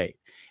lose weight.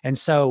 And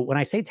so when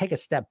I say take a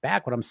step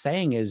back, what I'm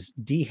saying is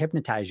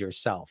dehypnotize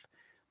yourself.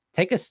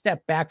 Take a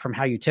step back from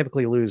how you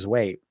typically lose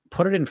weight,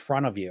 put it in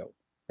front of you,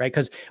 right?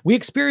 Because we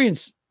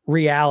experience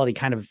reality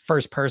kind of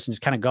first person,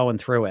 just kind of going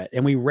through it.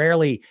 And we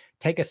rarely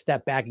take a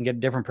step back and get a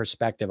different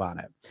perspective on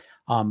it.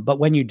 But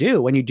when you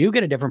do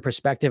get a different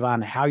perspective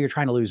on how you're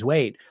trying to lose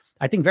weight,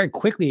 I think very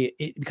quickly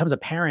it becomes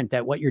apparent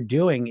that what you're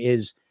doing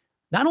is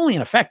not only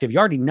ineffective, you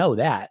already know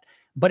that,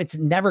 but it's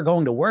never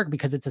going to work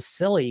because it's a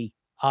silly,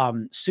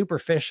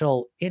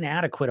 superficial,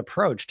 inadequate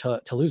approach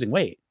to losing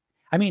weight.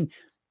 I mean,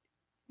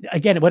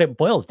 again, what it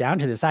boils down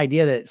to, this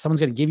idea that someone's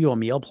going to give you a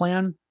meal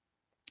plan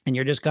and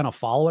you're just going to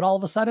follow it all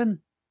of a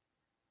sudden.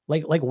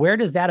 Like where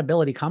does that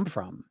ability come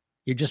from?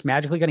 You're just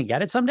magically going to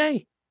get it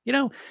someday, you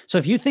know? So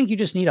if you think you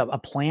just need a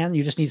plan,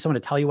 you just need someone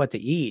to tell you what to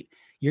eat,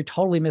 you're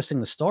totally missing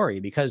the story,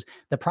 because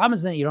the problem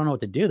is that you don't know what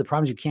to do. The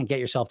problem is you can't get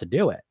yourself to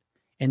do it.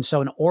 And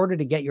so in order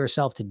to get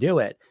yourself to do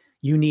it,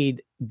 you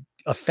need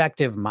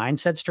effective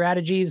mindset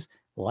strategies,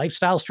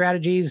 lifestyle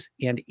strategies,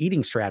 and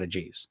eating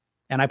strategies.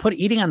 And I put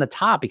eating on the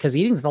top because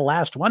eating's the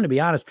last one, to be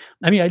honest.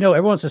 I mean, I know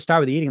everyone wants to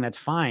start with eating, that's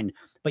fine,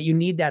 but you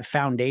need that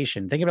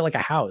foundation. Think of it like a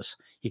house.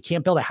 You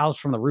can't build a house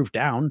from the roof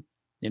down,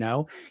 you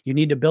know? You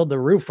need to build the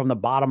roof from the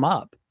bottom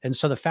up. And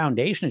so the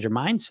foundation is your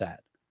mindset,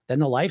 then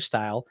the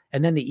lifestyle,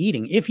 and then the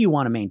eating, if you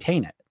want to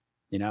maintain it.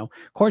 You know,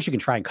 of course, you can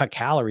try and cut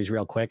calories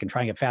real quick and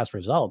try and get fast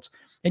results.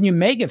 And you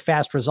may get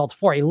fast results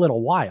for a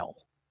little while.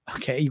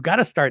 Okay. You got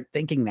to start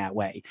thinking that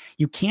way.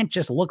 You can't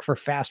just look for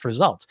fast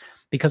results,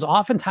 because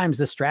oftentimes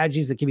the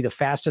strategies that give you the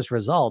fastest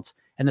results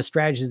and the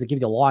strategies that give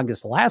you the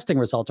longest lasting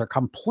results are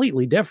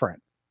completely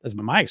different. That's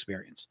been my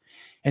experience.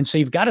 And so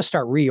you've got to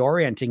start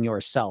reorienting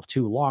yourself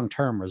to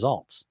long-term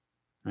results.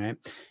 Right.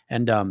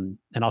 And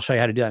I'll show you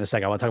how to do that in a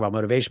second. I want to talk about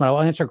motivation, but I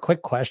want to answer a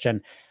quick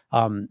question.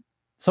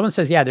 Someone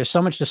says, yeah, there's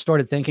so much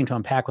distorted thinking to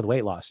unpack with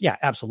weight loss. Yeah,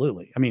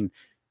 absolutely. I mean,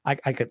 I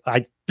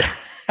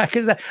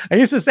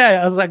used to say,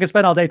 I could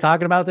spend all day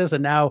talking about this,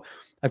 and now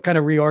I've kind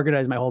of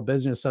reorganized my whole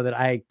business so that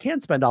I can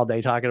spend all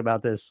day talking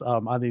about this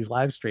on these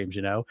live streams,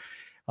 you know?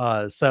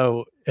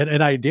 So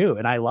I do,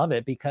 and I love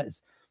it,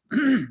 because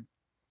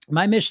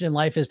my mission in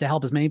life is to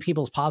help as many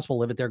people as possible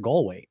live at their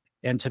goal weight.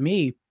 And to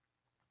me,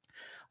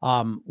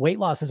 weight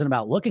loss isn't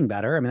about looking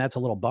better. I mean, that's a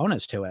little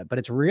bonus to it, but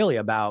it's really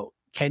about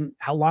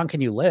how long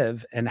can you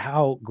live, and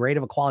how great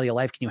of a quality of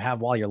life can you have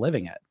while you're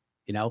living it?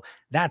 You know,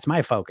 that's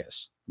my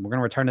focus. We're going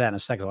to return to that in a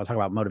second. I want to talk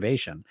about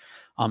motivation.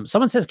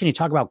 Someone says, can you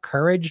talk about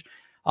courage?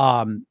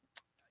 So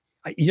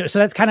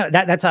that's kind of,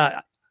 that's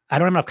I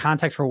don't have enough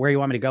context for where you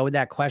want me to go with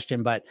that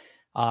question, but,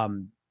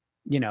 I'll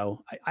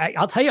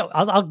tell you,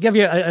 I'll give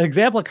you an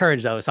example of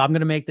courage though. So I'm going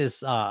to make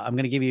this, I'm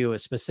going to give you a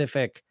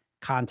specific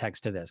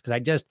context to this,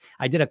 because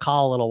I did a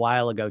call a little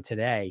while ago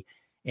today,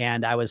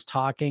 and I was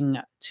talking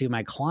to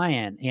my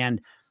client,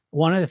 and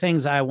one of the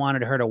things I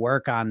wanted her to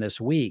work on this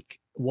week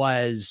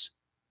was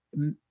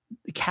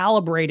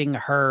calibrating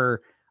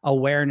her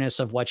awareness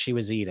of what she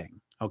was eating.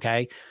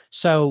 Okay.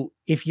 So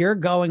if you're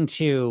going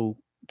to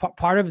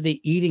part of the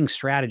eating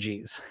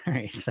strategies,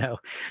 right? So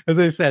as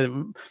I said,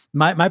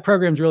 my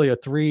program is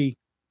really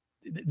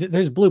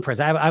there's blueprints.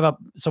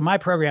 So my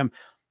program,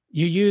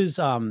 you use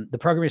the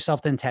Program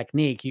Yourself Thin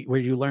technique, where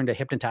you learn to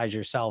hypnotize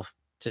yourself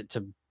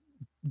to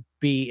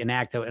be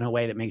inactive in a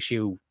way that makes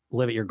you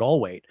live at your goal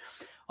weight.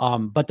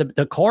 But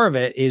the core of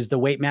it is the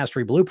weight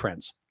mastery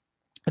blueprints.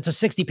 It's a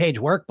 60-page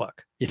workbook,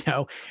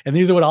 and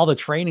these are what all the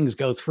trainings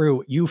go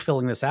through, you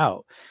filling this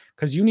out,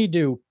 because you need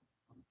to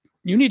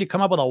come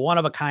up with a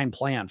one-of-a-kind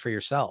plan for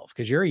yourself,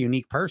 because you're a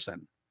unique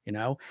person.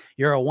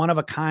 You're a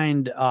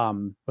one-of-a-kind,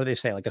 what do they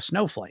say? Like a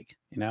snowflake,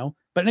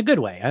 but in a good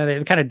way.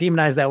 They kind of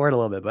demonize that word a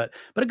little bit,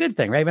 but a good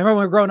thing, right? Remember when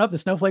we were growing up, the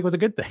snowflake was a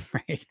good thing,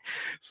 right?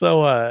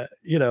 So,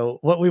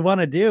 what we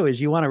want to do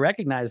is you want to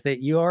recognize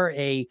that you're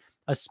a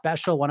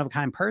special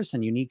one-of-a-kind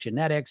person, unique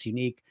genetics,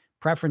 unique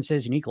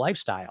preferences, unique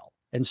lifestyle.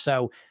 And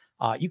so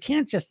you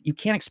can't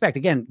expect,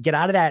 again, get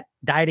out of that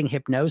dieting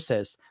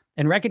hypnosis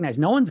and recognize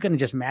no one's going to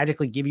just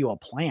magically give you a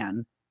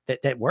plan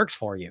that works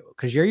for you,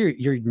 because you're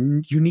your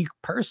unique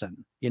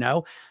person,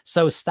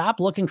 So stop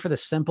looking for the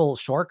simple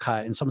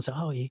shortcut and someone say,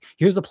 oh,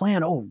 here's the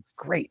plan. Oh,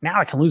 great. Now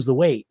I can lose the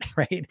weight,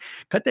 right?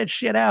 Cut that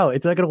shit out.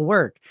 It's not going to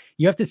work.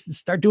 You have to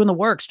start doing the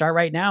work. Start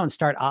right now and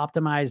start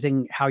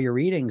optimizing how you're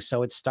eating,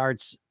 so it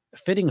starts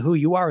fitting who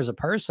you are as a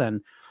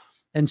person,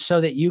 and so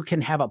that you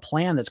can have a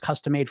plan that's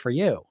custom made for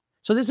you.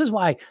 So this is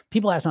why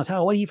people ask me,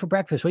 oh, what do you eat for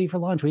breakfast? What do you eat for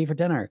lunch? What do you eat for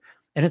dinner?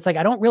 And it's like,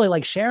 I don't really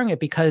like sharing it,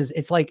 because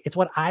it's like, it's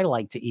what I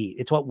like to eat.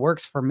 It's what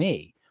works for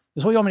me.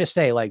 This is what you want me to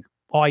say. Like,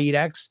 oh, I eat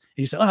X.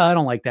 And you say, oh, I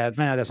don't like that.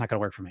 Man, that's not going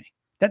to work for me.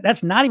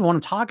 That's not even what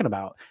I'm talking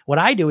about. What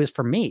I do is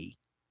for me.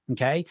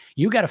 Okay.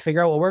 You got to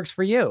figure out what works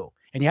for you.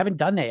 And you haven't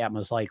done that yet,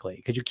 most likely,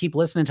 because you keep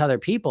listening to other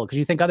people, because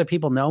you think other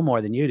people know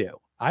more than you do.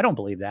 I don't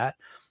believe that.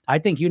 I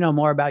think you know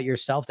more about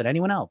yourself than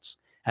anyone else.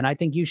 And I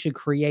think you should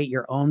create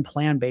your own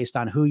plan based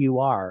on who you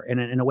are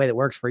in a way that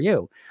works for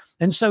you.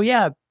 And so,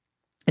 yeah,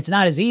 it's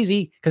not as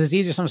easy, because it's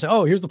easier for someone to say,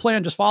 oh, here's the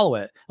plan, just follow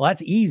it. Well,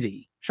 that's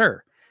easy.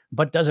 Sure.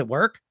 but does it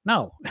work?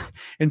 No.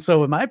 And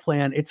so with my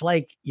plan, it's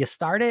like you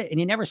start it and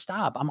you never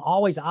stop. I'm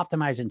always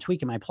optimizing,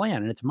 tweaking my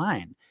plan, and it's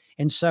mine.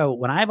 And so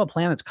when I have a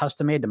plan that's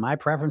custom made to my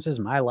preferences,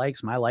 my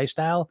likes, my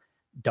lifestyle,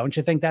 don't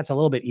you think that's a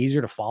little bit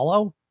easier to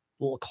follow?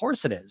 Well, of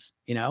course it is.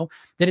 Did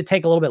it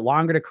take a little bit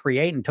longer to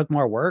create and took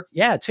more work?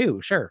 Yeah,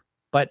 too, sure.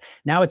 But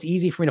now it's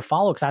easy for me to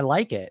follow because I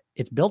like it.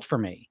 It's built for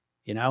me,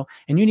 and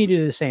you need to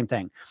do the same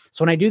thing.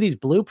 So when I do these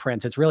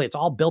blueprints, it's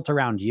all built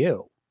around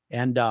you.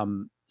 And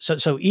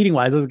so eating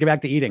wise, let's get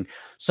back to eating.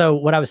 So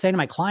what I was saying to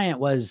my client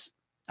was,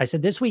 I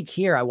said, this week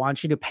here, I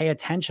want you to pay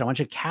attention. I want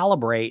you to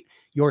calibrate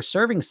your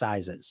serving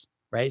sizes,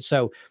 right?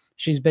 So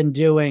she's been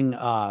doing,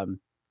 I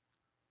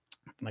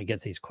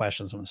get these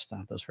questions. I'm going to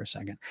stop those for a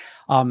second.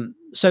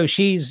 So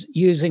she's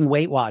using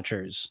Weight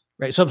Watchers,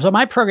 right? So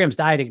my program's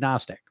diet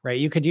agnostic, right?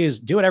 You could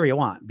do whatever you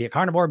want, be a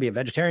carnivore, be a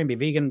vegetarian, be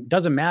vegan,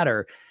 doesn't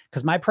matter,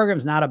 because my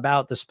program's not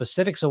about the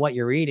specifics of what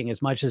you're eating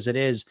as much as it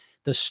is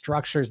the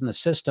structures and the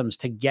systems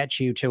to get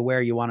you to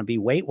where you want to be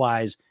weight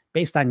wise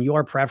based on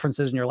your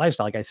preferences and your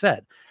lifestyle, like I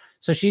said.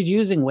 So she's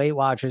using Weight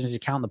Watchers and she's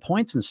counting the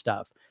points and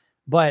stuff,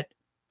 but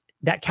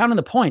that counting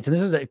the points, and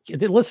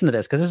listen to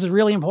this, because this is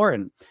really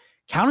important.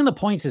 Counting the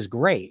points is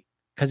great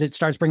because it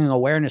starts bringing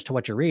awareness to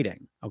what you're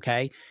eating.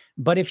 Okay.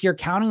 But if you're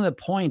counting the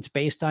points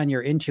based on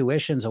your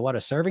intuitions of what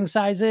a serving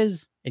size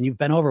is, and you've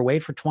been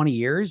overweight for 20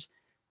 years,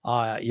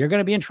 you're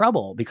going to be in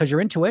trouble because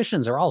your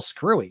intuitions are all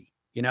screwy.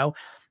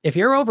 If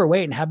you're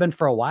overweight and have been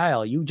for a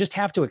while, you just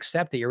have to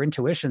accept that your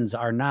intuitions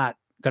are not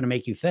going to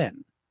make you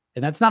thin.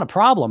 And that's not a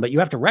problem, but you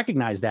have to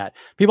recognize that.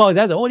 People always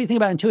ask, oh, what do you think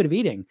about intuitive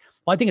eating?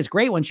 Well, I think it's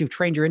great once you've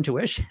trained your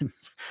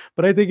intuitions.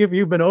 But I think if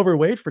you've been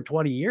overweight for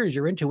 20 years,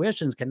 your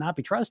intuitions cannot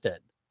be trusted.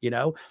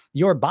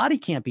 Your body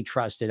can't be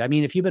trusted. I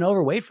mean, if you've been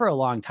overweight for a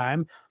long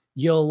time,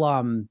 you're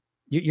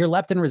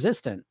leptin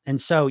resistant.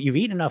 And so you've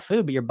eaten enough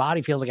food, but your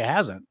body feels like it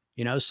hasn't,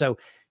 so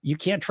you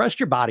can't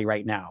trust your body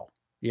right now.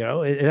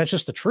 That's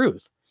just the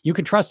truth. You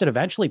can trust it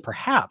eventually,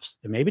 perhaps,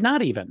 and maybe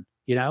not even,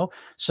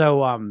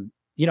 so,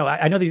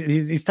 I know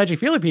these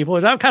touchy-feely people.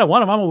 I'm kind of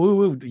one of them. I'm a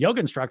woo-woo yoga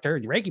instructor,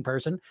 Reiki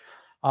person.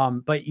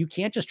 But you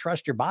can't just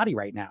trust your body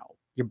right now.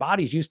 Your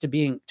body's used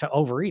to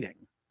overeating.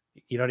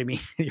 You know what I mean?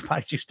 Your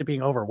body's used to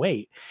being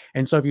overweight.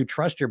 And so if you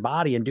trust your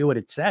body and do what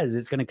it says,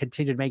 it's going to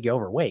continue to make you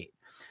overweight.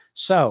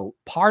 So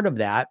part of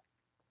that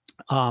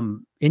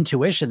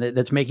intuition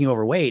that's making you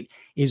overweight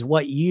is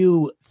what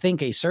you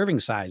think a serving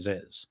size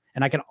is.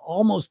 And I can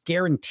almost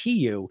guarantee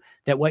you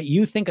that what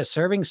you think a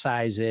serving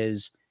size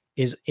is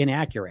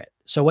inaccurate.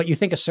 So what you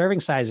think a serving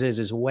size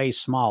is way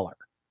smaller,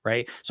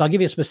 right? So I'll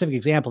give you a specific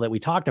example that we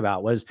talked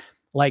about was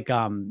like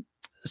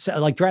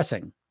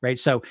dressing, right?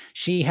 So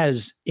she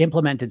has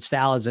implemented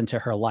salads into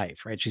her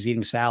life, right? She's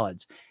eating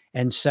salads.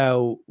 And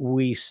so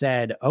we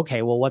said,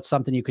 okay, well, what's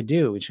something you could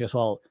do? And she goes,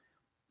 well,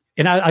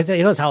 and I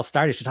said, that's how it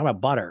started. She's talking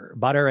about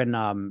butter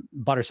and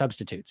butter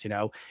substitutes,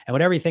 and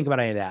whatever you think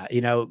about any of that,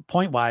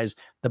 point wise,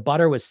 the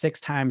butter was 6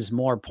 times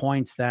more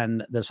points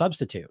than the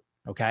substitute.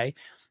 Okay.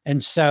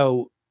 And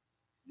so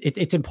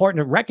it's important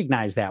to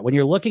recognize that when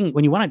you want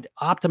to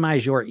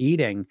optimize your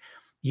eating,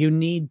 you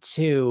need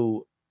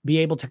to be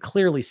able to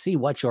clearly see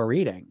what you're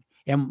eating.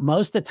 And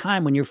most of the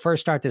time when you first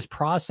start this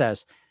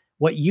process,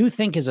 what you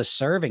think is a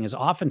serving is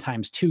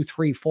oftentimes 2,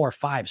 3, 4,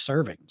 5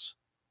 servings.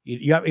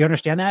 You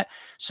understand that?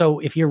 So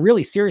if you're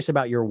really serious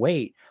about your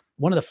weight,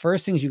 one of the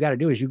first things you got to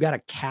do is you got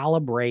to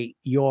calibrate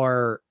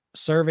your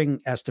serving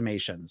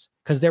estimations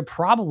because they're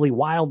probably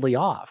wildly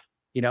off.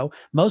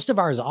 Most of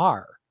ours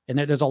are. And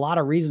there's a lot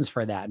of reasons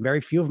for that. And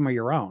very few of them are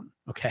your own.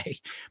 Okay.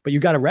 But you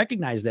got to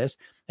recognize this.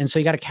 And so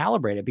you got to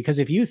calibrate it, because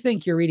if you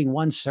think you're eating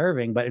 1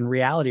 serving, but in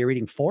reality you're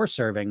eating 4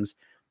 servings,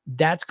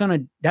 that's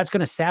going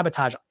to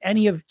sabotage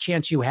any of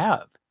chance you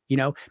have,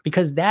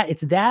 because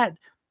it's that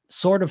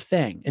sort of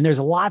thing. And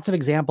there's lots of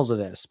examples of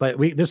this, but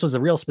this was a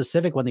real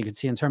specific one that you could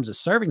see in terms of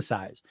serving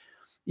size.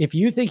 If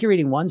you think you're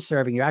eating 1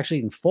 serving, you're actually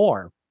eating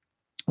 4.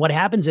 What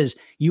happens is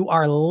you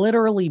are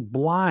literally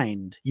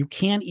blind. You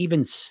can't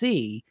even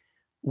see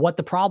what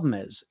the problem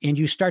is. And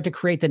you start to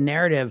create the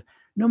narrative,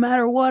 no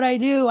matter what I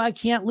do, I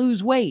can't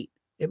lose weight.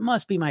 It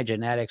must be my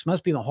genetics,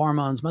 must be my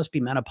hormones, must be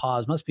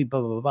menopause, must be blah,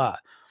 blah, blah, blah.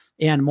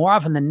 And more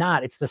often than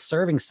not, it's the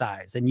serving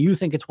size. And you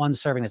think it's 1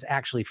 serving, it's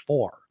actually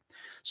 4.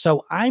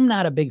 So I'm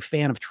not a big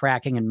fan of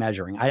tracking and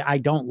measuring. I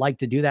don't like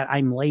to do that.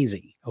 I'm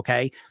lazy.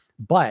 Okay.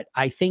 But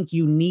I think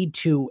you need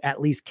to at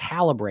least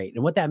calibrate.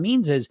 And what that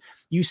means is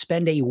you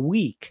spend a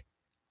week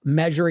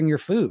measuring your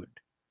food.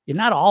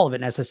 Not all of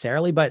it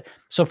necessarily, but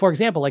so for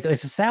example, like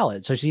it's a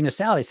salad. So she's eating a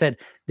salad. I said,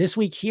 this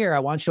week here, I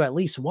want you to at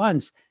least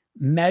once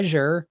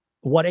measure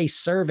what a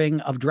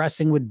serving of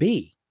dressing would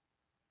be.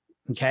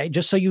 Okay.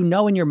 Just so you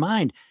know in your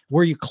mind,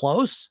 were you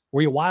close?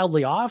 Were you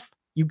wildly off?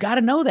 You got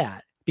to know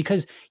that,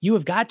 because you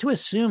have got to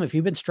assume, if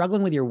you've been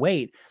struggling with your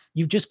weight,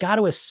 you've just got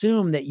to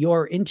assume that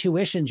your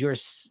intuitions,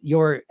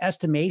 your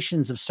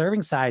estimations of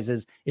serving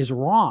sizes is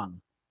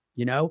wrong,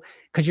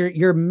 because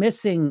you're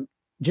missing.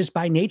 Just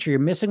by nature, you're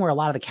missing where a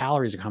lot of the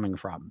calories are coming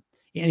from.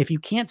 And if you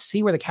can't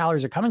see where the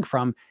calories are coming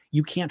from,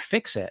 you can't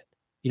fix it.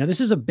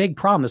 This is a big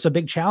problem. This is a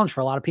big challenge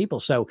for a lot of people.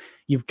 So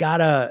you've got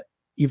to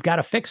you've got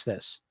to fix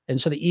this. And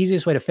so the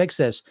easiest way to fix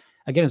this,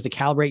 again, is to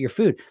calibrate your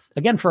food.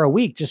 Again, for a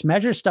week, just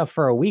measure stuff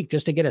for a week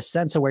just to get a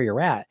sense of where you're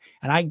at.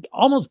 And I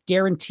almost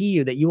guarantee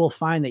you that you will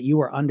find that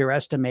you are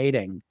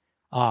underestimating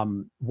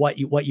what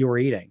you were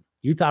eating.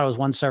 You thought it was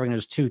one serving, it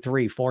was 2,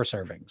 3, 4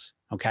 servings.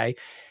 Okay.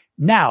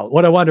 Now,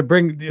 what I wanted to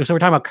bring, so we're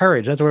talking about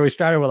courage. That's where we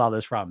started with all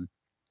this from.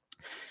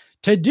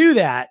 To do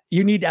that,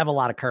 you need to have a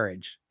lot of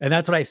courage. And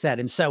that's what I said.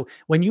 And so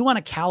when you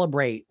want to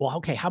calibrate, well,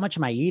 okay, how much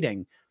am I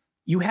eating?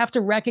 You have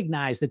to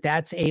recognize that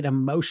that's an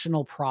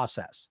emotional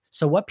process.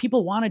 So what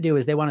people want to do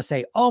is they want to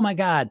say, oh my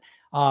God,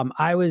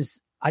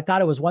 I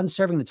thought it was one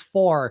serving, that's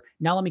 4.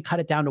 Now let me cut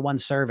it down to one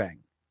serving.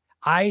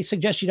 I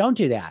suggest you don't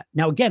do that.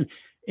 Now, again,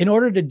 in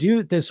order to do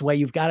it this way,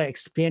 you've got to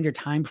expand your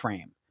time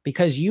frame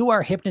because you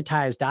are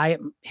hypnotized,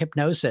 diet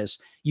hypnosis.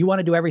 You want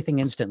to do everything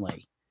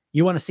instantly.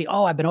 You want to see,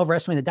 oh, I've been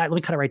overestimating the diet. Let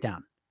me cut it right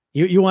down.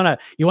 You want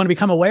to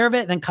become aware of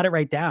it, then cut it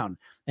right down.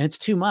 And it's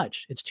too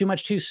much. It's too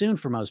much too soon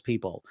for most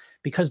people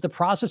because the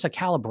process of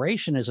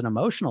calibration is an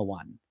emotional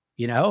one,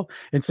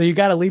 And so you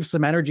got to leave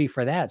some energy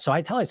for that. So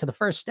so the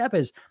first step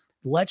is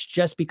let's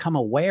just become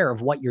aware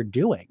of what you're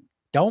doing.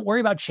 Don't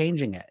worry about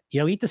changing it.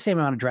 Eat the same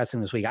amount of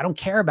dressing this week. I don't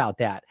care about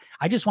that.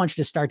 I just want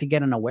you to start to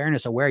get an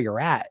awareness of where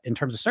you're at in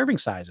terms of serving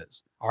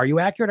sizes. Are you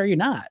accurate? Or are you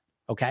not?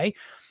 Okay.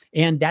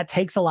 And that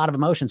takes a lot of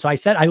emotion. So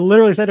I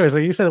literally said to her, so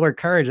you said the word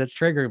courage, that's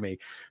triggering me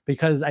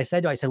because I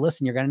said,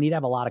 listen, you're going to need to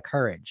have a lot of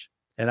courage.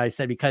 And I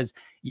said, because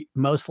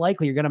most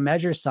likely you're going to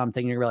measure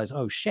something and you realize,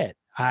 oh shit,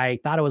 I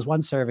thought it was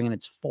one serving and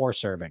it's 4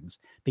 servings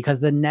because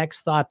the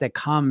next thought that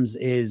comes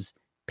is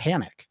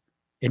panic.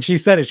 And she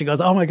said it, she goes,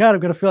 oh my God, I'm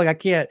going to feel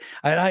like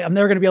I'm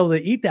never going to be able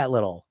to eat that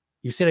little.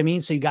 You see what I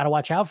mean? So you got to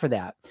watch out for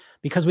that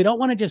because we don't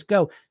want to just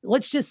go,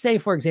 let's just say,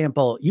 for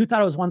example, you thought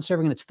it was one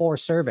serving and it's 4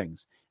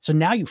 servings. So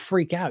now you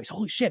freak out. You say,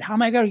 holy shit, how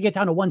am I going to get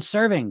down to one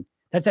serving?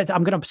 That's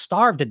I'm going to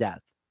starve to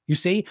death. You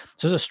see?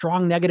 So there's a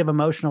strong negative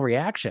emotional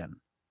reaction,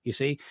 you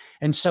see?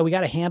 And so we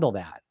got to handle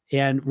that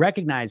and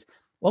recognize,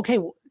 okay,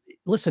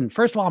 listen,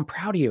 first of all, I'm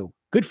proud of you.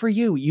 Good for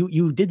you.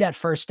 You did that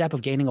first step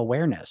of gaining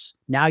awareness.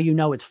 Now you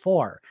know it's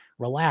 4.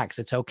 Relax.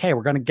 It's okay.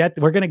 We're going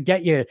to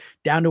get you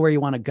down to where you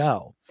want to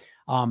go.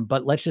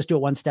 But let's just do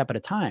it one step at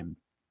a time.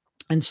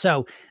 And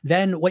so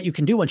then what you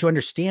can do once you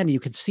understand, you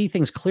can see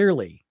things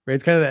clearly, right?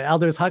 It's kind of the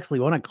Aldous Huxley.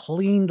 You want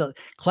to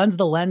cleanse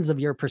the lens of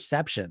your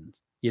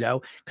perceptions,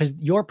 because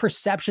your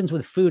perceptions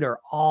with food are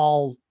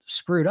all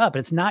screwed up. And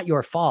it's not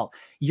your fault.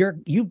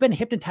 You've been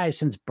hypnotized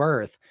since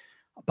birth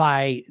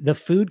by the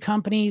food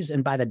companies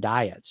and by the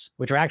diets,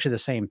 which are actually the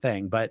same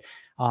thing, but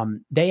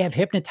they have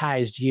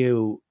hypnotized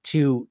you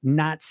to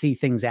not see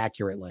things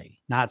accurately,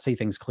 not see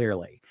things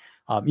clearly.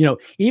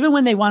 Even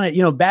when they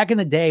wanted, back in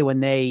the day when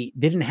they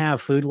didn't have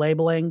food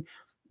labeling,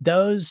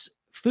 those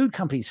food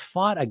companies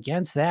fought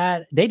against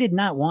that. They did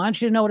not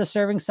want you to know what a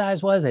serving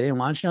size was. They didn't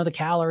want you to know the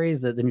calories,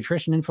 the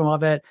nutrition info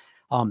of it.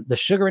 The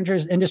sugar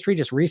industry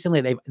just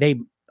recently, they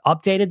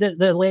updated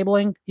the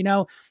labeling,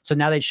 so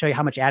now they'd show you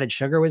how much added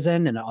sugar was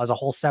in and as a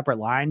whole separate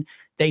line.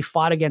 They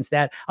fought against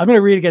that. I'm going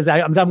to read it because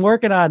I'm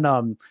working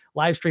on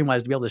live stream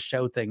wise to be able to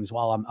show things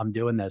while I'm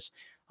doing this.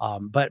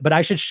 But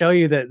I should show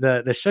you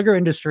the sugar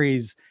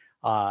industry's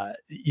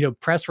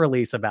press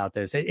release about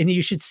this. And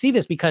you should see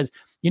this because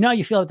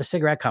you feel like the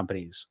cigarette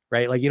companies,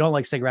 right? Like you don't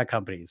like cigarette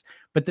companies,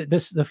 but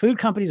the food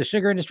companies, the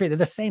sugar industry, they're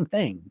the same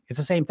thing. It's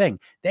the same thing.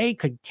 They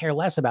could care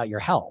less about your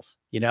health.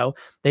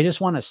 They just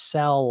want to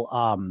sell,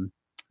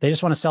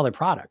 their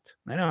product.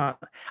 They don't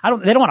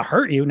want to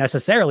hurt you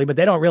necessarily, but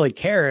they don't really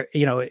care.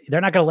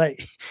 They're not going to let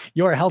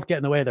your health get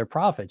in the way of their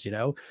profits,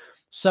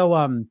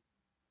 So,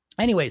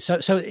 anyway,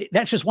 so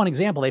that's just one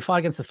example. They fought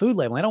against the food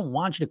label. They don't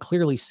want you to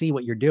clearly see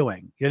what you're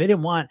doing. They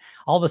didn't want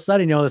all of a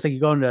sudden, it's like you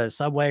go into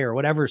Subway or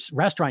whatever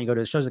restaurant you go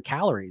to, it shows the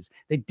calories.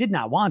 They did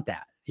not want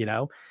that,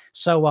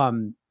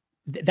 So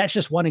that's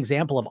just one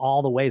example of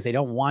all the ways they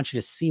don't want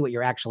you to see what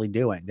you're actually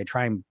doing. They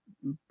try and,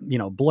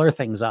 blur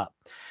things up.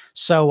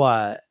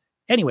 So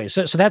anyway,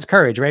 so that's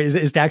courage, right?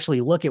 Is to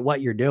actually look at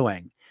what you're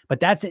doing. But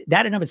that in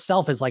and of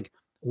itself is like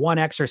one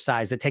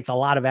exercise that takes a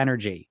lot of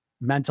energy,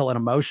 mental and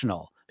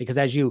emotional, because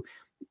as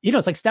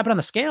it's like stepping on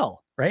the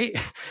scale, right?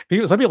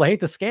 Some people hate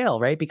the scale,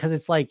 right? Because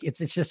it's like,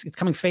 it's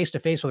coming face to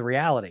face with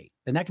reality.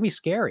 And that can be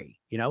scary,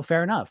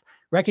 fair enough.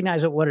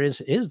 Recognize what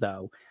it is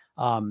though.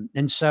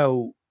 And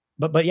so,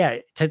 but yeah,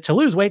 to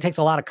lose weight takes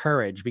a lot of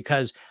courage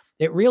because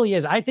it really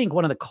is. I think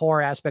one of the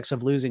core aspects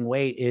of losing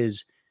weight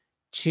is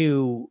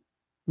to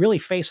really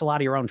face a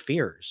lot of your own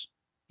fears,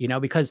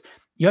 because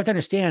you have to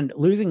understand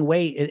losing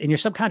weight in your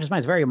subconscious mind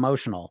is very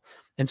emotional.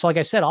 And so, like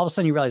I said, all of a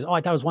sudden you realize, oh, I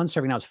thought it was one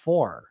serving, now it's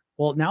 4.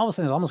 Well, now all of a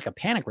sudden it's almost like a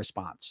panic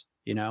response,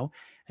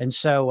 And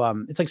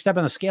so it's like stepping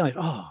on the scale, like,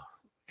 oh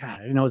God,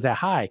 I didn't know it was that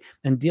high,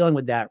 and dealing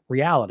with that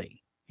reality,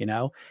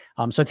 So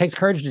it takes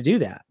courage to do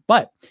that.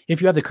 But if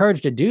you have the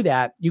courage to do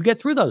that, you get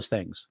through those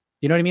things.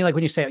 You know what I mean? Like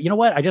when you say, you know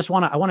what, I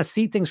want to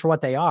see things for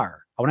what they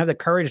are. I want to have the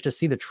courage to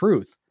see the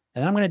truth,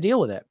 and then I'm going to deal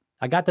with it.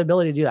 I got the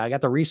ability to do that. I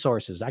got the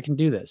resources. I can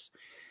do this.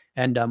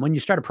 And when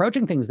you start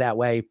approaching things that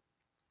way,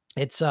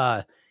 it's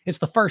the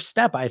first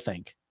step, I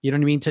think, you know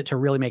what I mean? To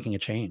really making a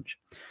change.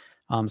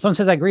 Someone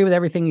says, I agree with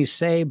everything you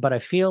say, but I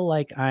feel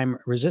like I'm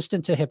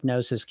resistant to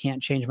hypnosis,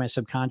 can't change my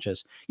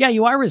subconscious. Yeah,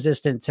 you are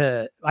resistant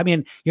to, I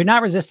mean, you're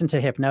not resistant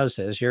to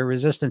hypnosis. You're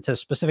resistant to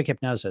specific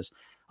hypnosis.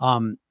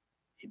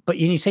 But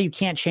you say you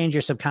can't change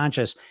your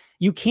subconscious.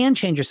 You can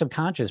change your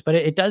subconscious, but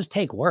it does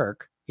take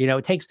work.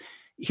 It takes,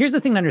 here's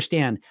the thing to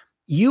understand.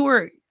 You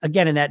are,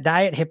 again, in that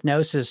diet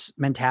hypnosis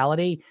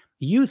mentality,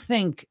 you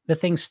think the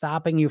thing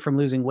stopping you from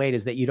losing weight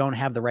is that you don't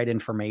have the right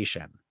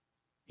information,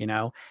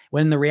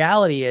 when the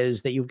reality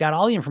is that you've got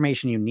all the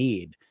information you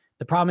need.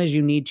 The problem is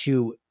you need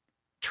to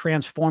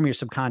transform your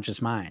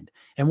subconscious mind.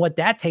 And what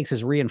that takes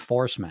is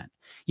reinforcement.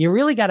 You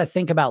really got to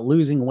think about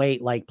losing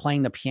weight like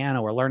playing the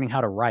piano or learning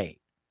how to write.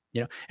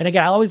 And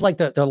again, I always like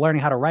the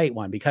learning how to write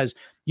one, because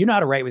you know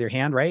how to write with your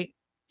hand, right?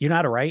 You know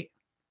how to write,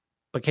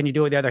 but can you do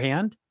it with the other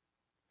hand?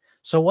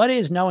 So what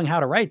is knowing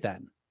how to write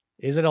then?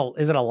 Is it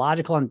a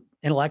logical and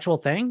intellectual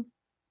thing?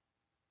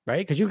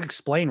 Right? Because you could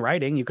explain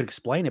writing, you could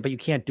explain it, but you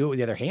can't do it with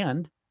the other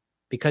hand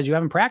because you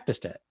haven't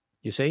practiced it.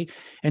 You see?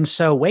 And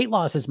so weight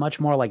loss is much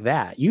more like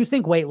that. You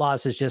think weight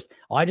loss is just,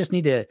 I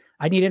need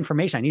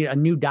information. I need a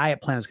new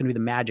diet plan that's going to be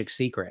the magic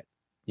secret,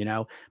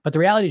 but the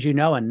reality is,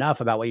 enough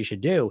about what you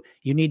should do.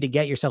 You need to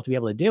get yourself to be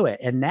able to do it.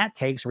 And that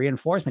takes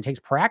reinforcement, takes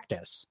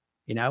practice.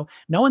 No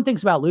one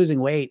thinks about losing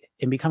weight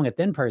and becoming a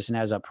thin person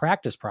as a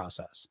practice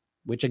process,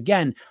 which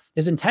again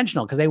is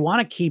intentional because they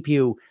want to keep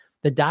you,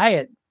 the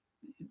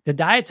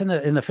diets in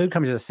the food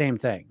companies are the same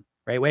thing,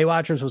 right? Weight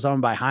Watchers was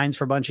owned by Heinz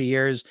for a bunch of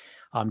years.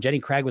 Jenny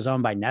Craig was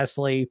owned by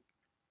Nestle.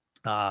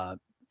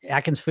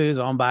 Atkins Foods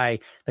owned by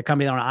the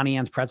company that owned Auntie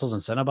Anne's Pretzels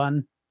and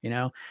Cinnabon.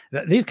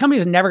 These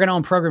companies are never going to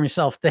own Program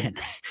Yourself Thin.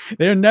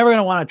 They're never going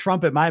to want to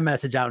trumpet my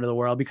message out into the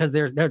world because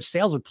their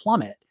sales would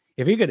plummet.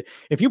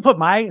 If you put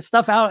my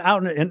stuff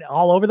out and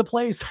all over the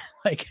place,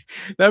 like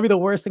that'd be the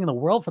worst thing in the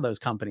world for those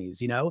companies,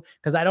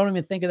 because I don't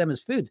even think of them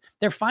as foods.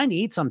 They're fine to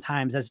eat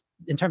sometimes as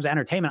in terms of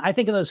entertainment. I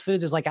think of those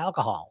foods as like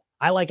alcohol.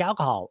 I like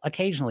alcohol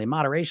occasionally, in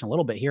moderation, a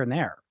little bit here and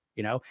there,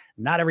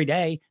 not every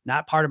day,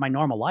 not part of my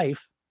normal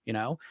life,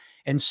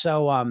 And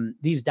so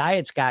these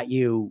diets got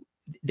you,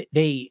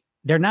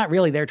 they're not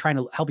really there trying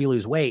to help you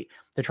lose weight.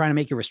 They're trying to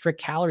make you restrict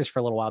calories for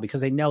a little while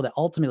because they know that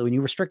ultimately when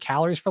you restrict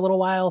calories for a little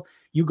while,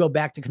 you go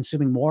back to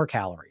consuming more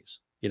calories,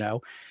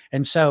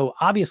 And so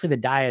obviously the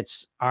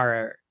diets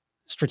are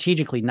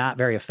strategically not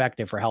very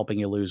effective for helping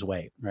you lose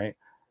weight, right?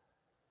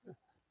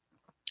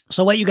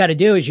 So what you got to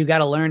do is you got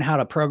to learn how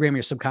to program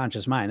your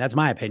subconscious mind. That's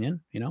my opinion,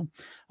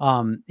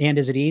 And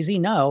is it easy?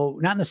 No,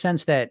 not in the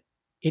sense that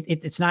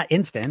it's not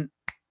instant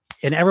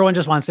and everyone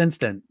just wants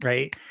instant,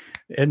 right?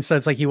 And so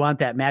it's like you want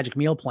that magic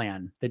meal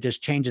plan that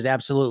just changes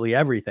absolutely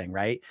everything,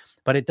 right?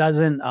 But it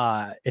doesn't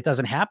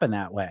happen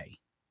that way.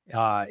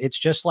 It's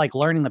just like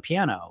learning the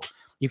piano.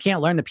 You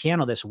can't learn the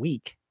piano this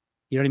week.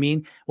 You know what I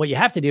mean? What you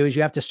have to do is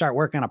you have to start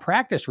working on a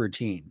practice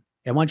routine.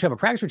 And once you have a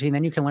practice routine,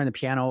 then you can learn the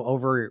piano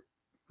over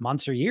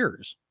months or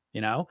years,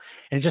 and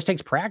it just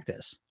takes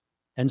practice.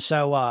 And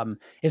so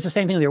it's the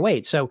same thing with your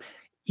weight. So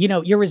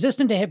you're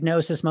resistant to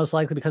hypnosis, most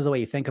likely because of the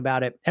way you think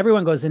about it.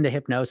 Everyone goes into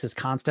hypnosis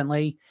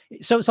constantly.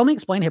 So let me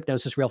explain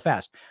hypnosis real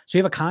fast. So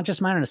you have a conscious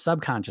mind and a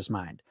subconscious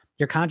mind.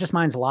 Your conscious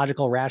mind is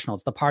logical, rational.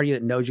 It's the part of you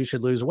that knows you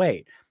should lose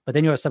weight. But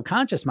then you have a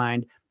subconscious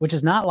mind, which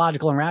is not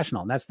logical and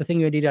rational. And that's the thing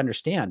you need to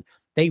understand.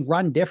 They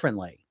run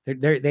differently.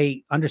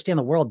 They understand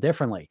the world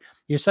differently.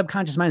 Your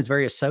subconscious mind is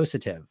very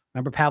associative.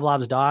 Remember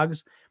Pavlov's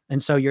dogs?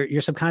 And so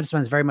your subconscious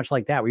mind is very much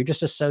like that, where you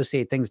just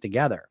associate things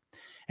together.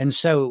 And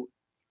so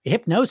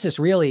hypnosis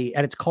really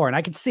at its core, and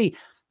I could see,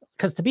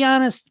 because to be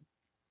honest,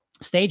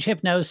 stage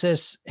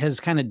hypnosis has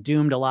kind of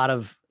doomed a lot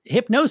of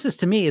hypnosis.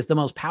 To me is the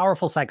most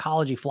powerful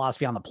psychology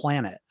philosophy on the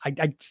planet.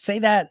 I say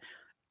that,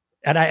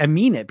 and I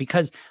mean it,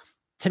 because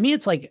to me,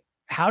 it's like,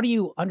 how do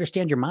you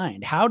understand your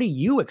mind? How do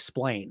you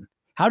explain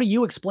that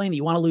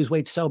you want to lose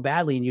weight so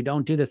badly and you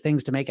don't do the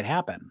things to make it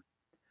happen?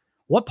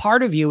 What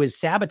part of you is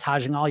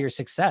sabotaging all your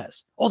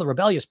success? Oh, the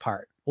rebellious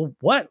part. Well,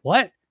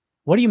 what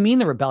do you mean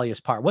the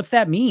rebellious part? What's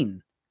that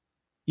mean?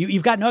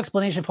 You've got no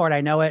explanation for it. I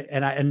know it.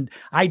 And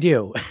I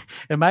do.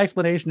 And my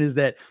explanation is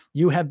that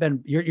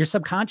your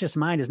subconscious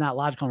mind is not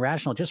logical and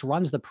rational. It just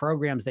runs the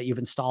programs that you've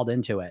installed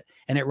into it.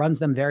 And it runs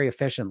them very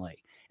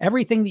efficiently.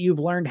 Everything that you've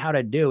learned how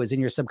to do is in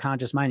your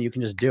subconscious mind. You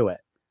can just do it,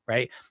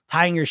 right?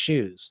 Tying your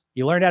shoes.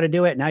 You learned how to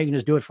do it. Now you can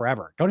just do it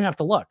forever. Don't even have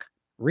to look.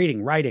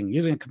 Reading, writing,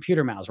 using a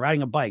computer mouse,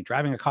 riding a bike,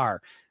 driving a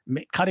car,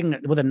 cutting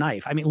with a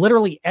knife. I mean,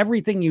 literally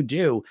everything you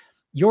do,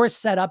 you're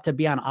set up to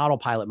be on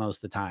autopilot most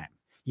of the time.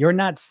 You're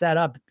not set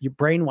up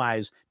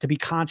brain-wise to be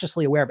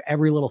consciously aware of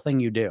every little thing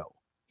you do.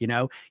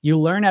 You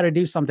learn how to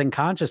do something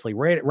consciously,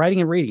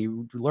 writing and reading.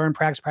 You learn,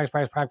 practice.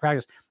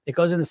 It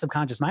goes in the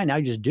subconscious mind. Now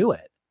you just do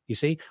it. You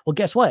see? Well,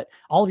 guess what?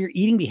 All of your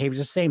eating behaviors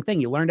are the same thing.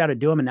 You learned how to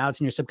do them, and now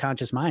it's in your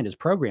subconscious mind as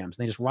programs.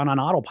 And they just run on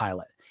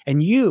autopilot.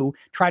 And you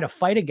try to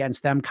fight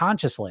against them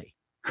consciously,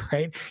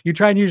 right? You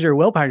try and use your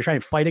willpower. You're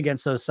trying to fight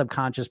against those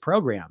subconscious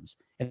programs.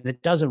 And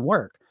it doesn't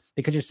work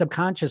because your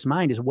subconscious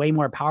mind is way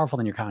more powerful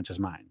than your conscious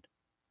mind.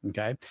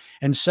 Okay.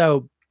 And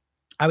so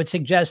I would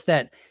suggest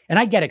that, and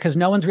I get it because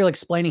no one's really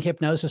explaining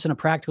hypnosis in a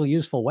practical,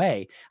 useful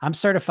way. I'm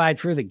certified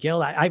through the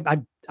guild.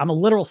 I'm a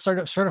literal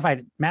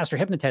certified master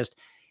hypnotist,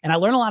 and I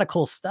learn a lot of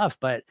cool stuff.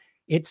 But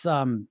it's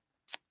I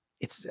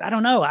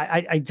don't know.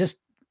 I just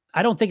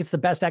I don't think it's the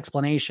best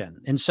explanation.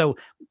 And so,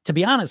 to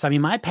be honest, I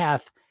mean, my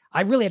path,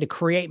 I really had to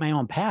create my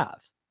own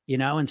path,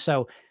 and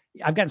so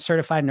I've gotten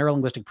certified in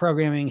neurolinguistic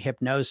programming,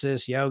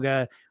 hypnosis,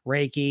 yoga,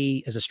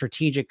 Reiki as a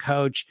strategic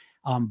coach.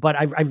 But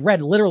I've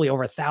read literally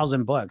over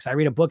 1,000 books. I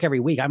read a book every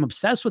week. I'm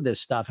obsessed with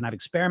this stuff, and I've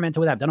experimented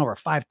with it. I've done over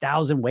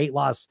 5,000 weight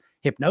loss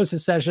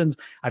hypnosis sessions.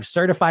 I've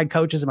certified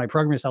coaches in my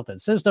program yourself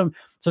that system.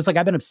 So it's like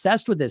I've been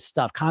obsessed with this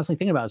stuff, constantly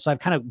thinking about it. So I've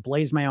kind of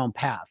blazed my own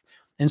path.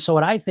 And so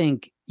what I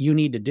think you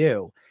need to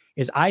do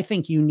is I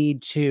think you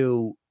need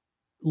to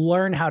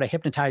learn how to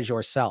hypnotize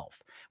yourself,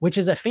 which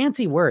is a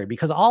fancy word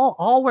because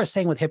all we're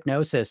saying with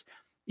hypnosis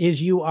is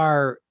you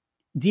are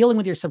dealing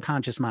with your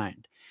subconscious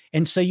mind.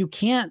 And so you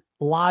can't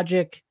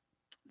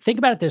think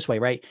about it this way,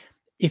 right?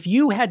 If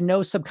you had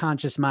no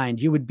subconscious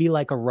mind, you would be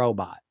like a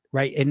robot,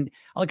 right? And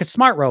like a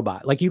smart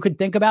robot, like you could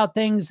think about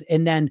things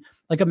and then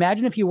like,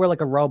 imagine if you were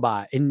like a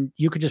robot and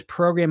you could just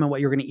program in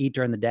what you're going to eat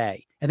during the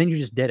day. And then you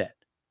just did it.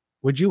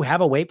 Would you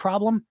have a weight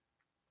problem?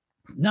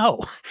 No,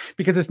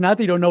 because it's not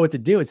that you don't know what to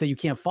do. It's that you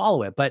can't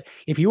follow it. But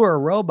if you were a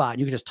robot,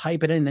 you could just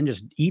type it in and then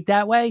just eat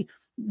that way.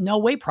 No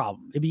weight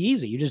problem. It'd be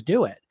easy. You just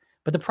do it.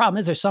 But the problem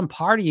is there's some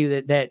part of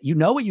you that you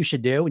know what you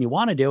should do and you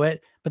want to do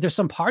it, but there's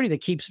some party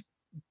that keeps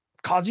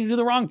causing you to do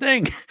the wrong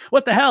thing.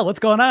 What the hell? What's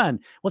going on?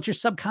 Well, it's your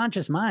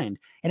subconscious mind.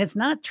 And it's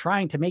not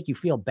trying to make you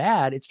feel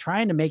bad. It's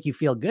trying to make you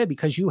feel good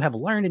because you have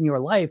learned in your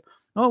life,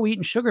 oh,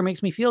 eating sugar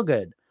makes me feel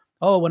good.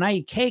 Oh, when I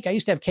eat cake, I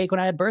used to have cake when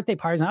I had birthday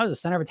parties and I was the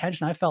center of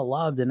attention. I felt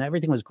loved and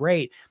everything was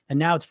great. And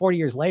now it's 40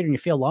 years later and you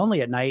feel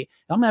lonely at night.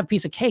 I'm going to have a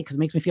piece of cake because it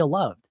makes me feel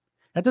loved.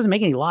 That doesn't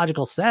make any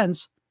logical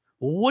sense.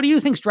 What do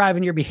you think's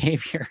driving your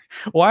behavior?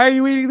 Why are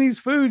you eating these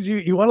foods?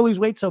 You want to lose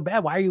weight so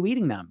bad. Why are you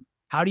eating them?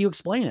 How do you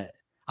explain it?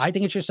 I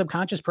think it's your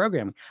subconscious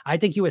programming. I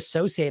think you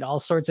associate all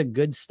sorts of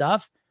good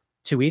stuff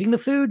to eating the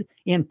food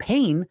and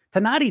pain to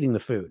not eating the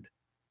food.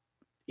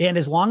 And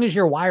as long as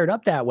you're wired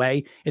up that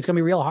way, it's going to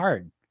be real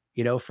hard,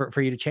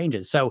 for you to change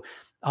it. So,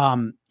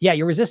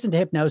 you're resistant to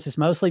hypnosis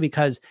mostly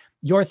because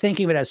you're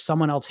thinking of it as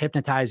someone else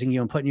hypnotizing you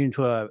and putting you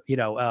into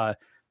a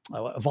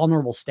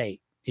vulnerable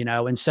state,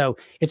 And so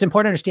it's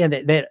important to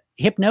understand that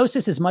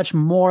hypnosis is much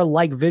more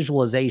like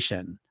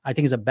visualization. I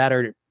think is a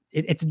better,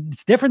 it's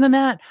different than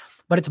that,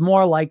 but it's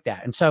more like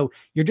that. And so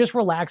you're just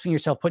relaxing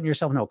yourself, putting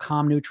yourself into a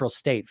calm, neutral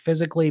state,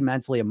 physically,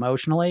 mentally,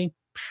 emotionally.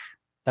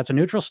 That's a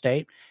neutral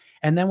state.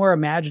 And then we're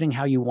imagining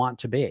how you want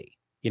to be.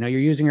 You're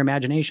using your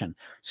imagination.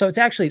 So it's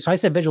actually, so I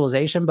said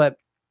visualization, but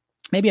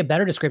maybe a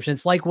better description.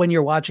 It's like when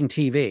you're watching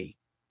TV,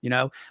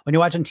 when you're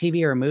watching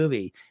TV or a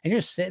movie and you're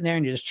just sitting there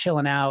and you're just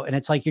chilling out. And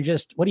it's like,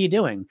 what are you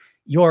doing?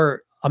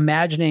 You're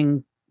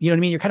imagining,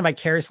 You're kind of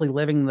vicariously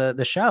living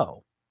the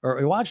show or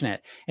you're watching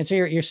it. And so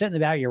you're sitting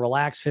about, you're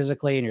relaxed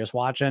physically and you're just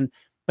watching,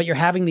 but you're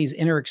having these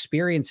inner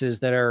experiences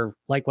that are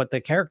like what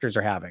the characters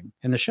are having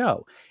in the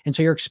show. And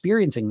so you're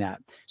experiencing that.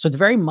 So it's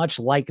very much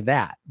like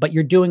that, but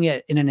you're doing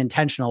it in an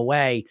intentional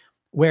way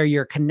where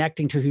you're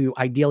connecting to who you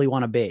ideally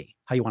want to be,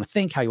 how you want to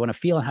think, how you want to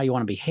feel, and how you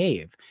want to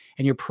behave.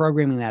 And you're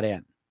programming that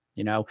in,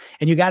 and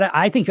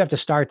I think you have to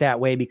start that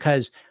way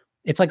because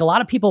it's like a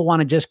lot of people want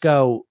to just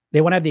go,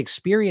 they want to have the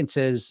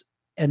experiences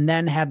and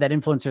then have that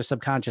influence their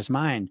subconscious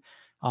mind.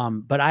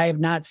 But I have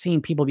not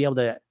seen people be able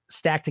to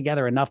stack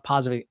together enough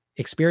positive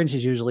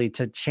experiences usually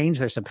to change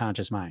their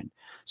subconscious mind.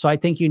 So I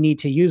think you need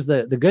to use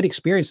the good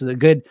experiences, the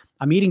good,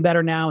 I'm eating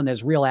better now and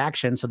there's real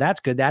action. So that's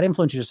good. That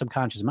influences your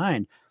subconscious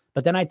mind.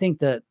 But then I think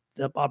the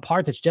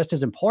part that's just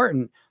as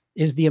important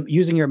is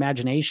using your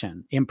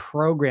imagination and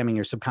programming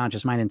your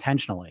subconscious mind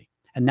intentionally.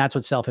 And that's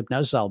what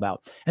self-hypnosis is all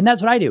about. And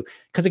that's what I do.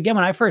 Because again,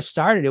 when I first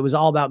started, it was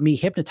all about me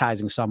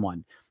hypnotizing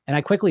someone. And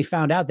I quickly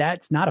found out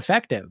that's not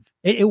effective.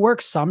 It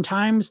works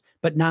sometimes,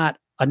 but not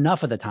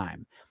enough of the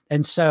time.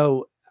 And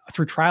so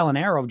through trial and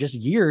error of just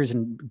years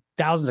and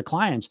thousands of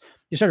clients,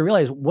 you start to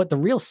realize what the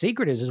real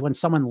secret is when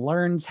someone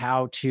learns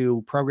how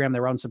to program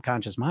their own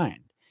subconscious mind.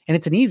 And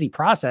it's an easy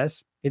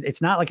process.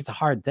 It's not like it's a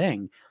hard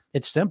thing.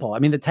 It's simple. I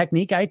mean, the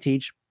technique I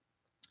teach,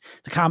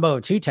 it's a combo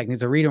of two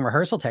techniques, a read and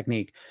rehearsal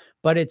technique,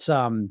 but it's,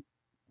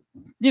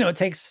 it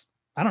takes,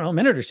 I don't know, a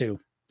minute or two.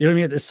 You know what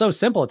I mean? It's so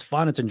simple. It's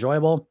fun. It's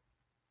enjoyable.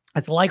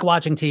 It's like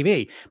watching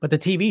TV, but the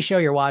TV show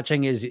you're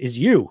watching is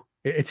you.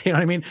 It's, you know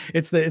what I mean?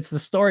 It's the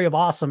story of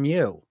awesome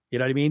you. You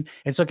know what I mean?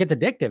 And so it gets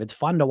addictive. It's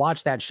fun to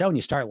watch that show and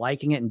you start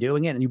liking it and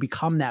doing it and you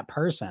become that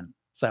person.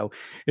 So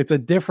it's a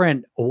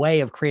different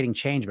way of creating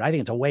change, but I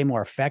think it's a way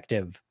more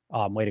effective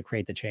way to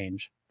create the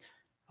change.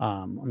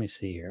 Let me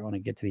see here. I want to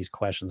get to these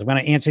questions. I'm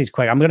going to answer these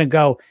quick. I'm going to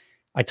go.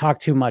 I talk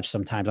too much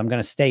sometimes. I'm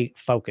going to stay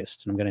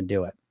focused and I'm going to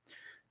do it.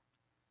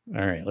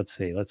 All right. Let's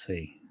see. What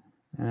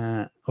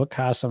can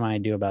I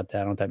do about that? I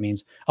don't know what that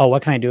means. Oh,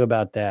 what can I do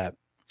about that?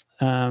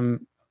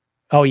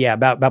 Oh yeah.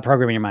 About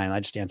programming your mind. I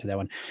just answered that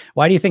one.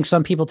 Why do you think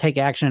some people take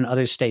action and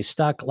others stay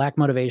stuck? Lack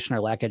motivation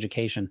or lack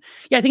education?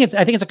 Yeah, I think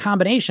it's a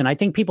combination. I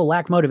think people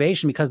lack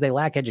motivation because they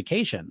lack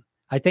education.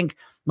 I think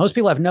most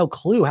people have no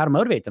clue how to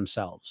motivate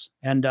themselves.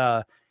 And,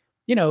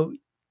 you know,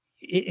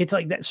 it's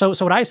like that. So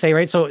what I say,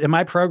 right? So in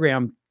my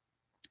program,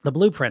 the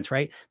blueprints,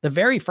 right? The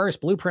very first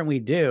blueprint we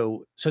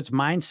do, so it's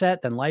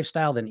mindset, then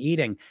lifestyle, then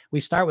eating. We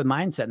start with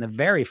mindset. And the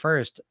very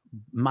first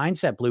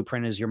mindset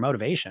blueprint is your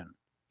motivation,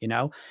 you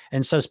know?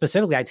 And so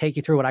specifically, I take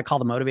you through what I call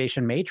the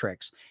motivation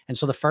matrix. And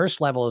so the first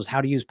level is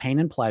how to use pain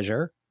and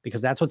pleasure, because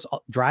that's what's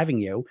driving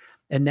you.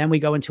 And then we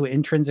go into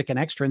intrinsic and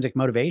extrinsic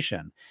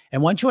motivation.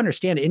 And once you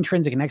understand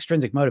intrinsic and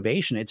extrinsic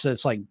motivation,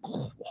 it's like,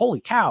 holy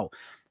cow,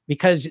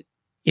 because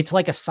it's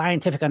like a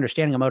scientific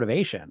understanding of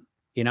motivation,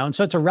 you know? And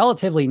so it's a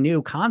relatively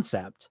new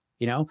concept,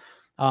 you know?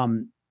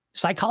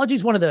 Psychology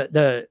is one of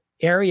the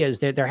areas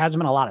that there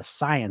hasn't been a lot of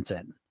science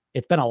in.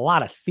 It's been a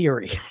lot of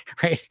theory,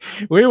 right?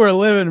 We were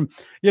living,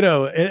 you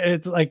know,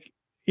 it's like,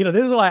 you know,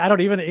 this is why I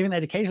don't even the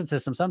education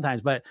system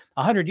sometimes, but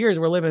 100 years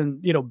we're living,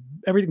 you know,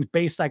 everything's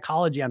based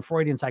psychology on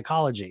Freudian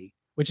psychology,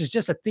 which is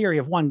just a theory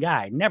of one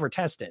guy, never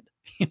tested,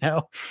 you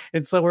know?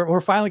 And so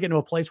we're finally getting to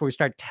a place where we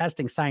start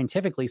testing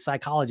scientifically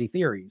psychology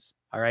theories.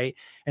 All right.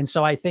 And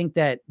so I think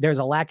that there's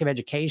a lack of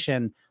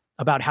education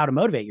about how to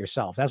motivate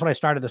yourself. That's what I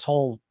started this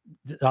whole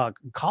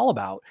call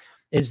about,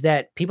 is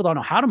that people don't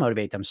know how to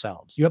motivate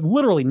themselves. You have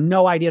literally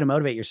no idea to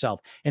motivate yourself.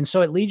 And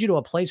so it leads you to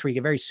a place where you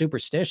get very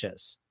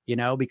superstitious, you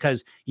know,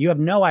 because you have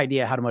no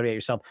idea how to motivate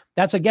yourself.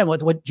 That's again,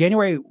 what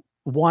January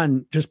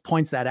 1 just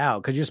points that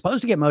out, because you're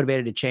supposed to get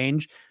motivated to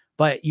change,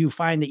 but you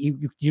find that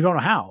you don't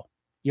know how.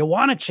 You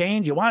want to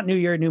change, you want new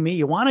year, new me,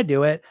 you want to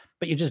do it,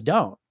 but you just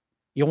don't.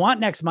 You want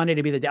next Monday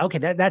to be the day. Okay,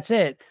 that's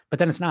it, but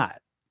then it's not.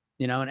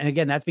 You know, and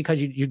again, that's because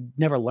you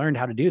never learned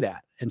how to do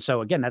that. And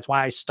so again, that's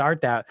why I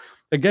start that.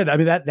 Again, I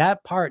mean, that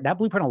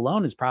blueprint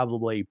alone is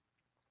probably,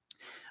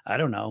 I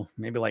don't know,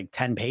 maybe like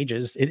 10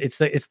 pages. It's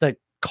the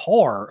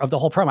core of the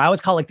whole program. I always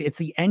call it, it's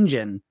the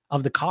engine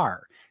of the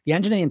car, the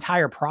engine of the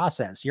entire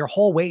process. Your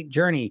whole weight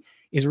journey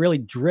is really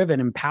driven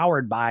and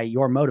powered by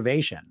your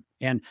motivation.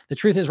 And the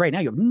truth is, right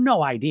now, you have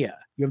no idea.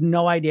 You have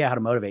no idea how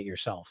to motivate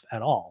yourself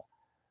at all.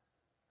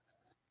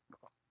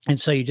 And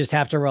so you just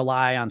have to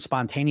rely on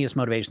spontaneous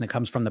motivation that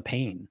comes from the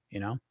pain, you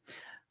know,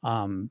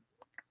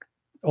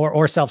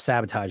 or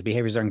self-sabotage.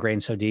 Behaviors are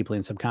ingrained so deeply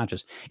in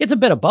subconscious. It's a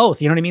bit of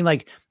both, you know what I mean?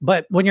 Like,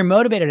 but when you're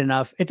motivated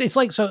enough, it's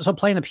like, so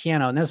playing the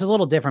piano, and this is a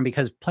little different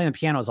because playing the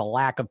piano is a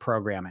lack of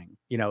programming,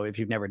 you know, if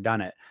you've never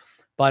done it.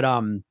 But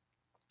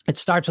it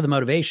starts with the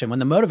motivation. When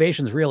the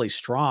motivation is really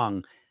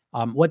strong,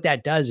 what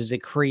that does is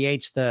it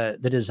creates the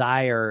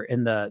desire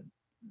and the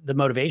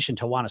motivation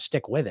to want to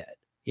stick with it.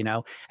 You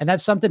know, and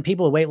that's something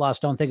people with weight loss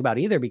don't think about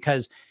either,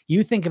 because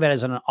you think of it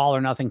as an all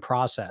or nothing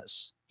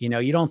process. You know,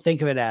 you don't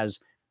think of it as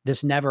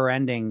this never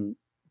ending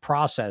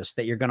process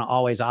that you're going to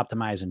always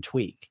optimize and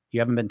tweak. You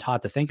haven't been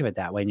taught to think of it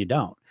that way, and you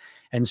don't.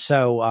 And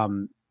so,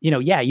 you know,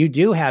 yeah, you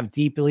do have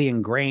deeply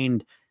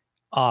ingrained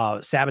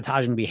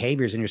sabotaging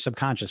behaviors in your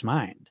subconscious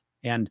mind.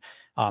 And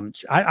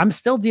I'm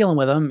still dealing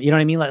with them. You know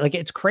what I mean? Like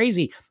it's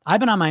crazy.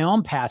 I've been on my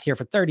own path here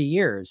for 30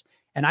 years.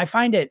 And I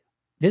find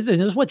this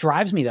is what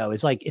drives me though.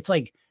 It's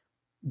like,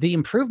 the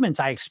improvements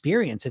I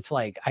experience, it's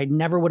like I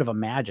never would have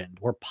imagined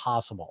were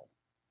possible.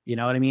 You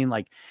know what I mean?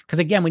 Like, because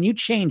again, when you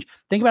change,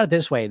 think about it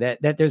this way,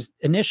 that there's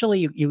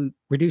initially you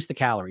reduce the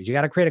calories. You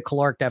got to create a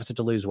caloric deficit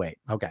to lose weight.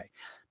 Okay.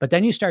 But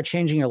then you start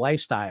changing your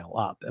lifestyle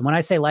up. And when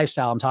I say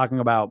lifestyle, I'm talking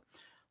about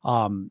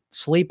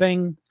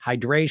sleeping,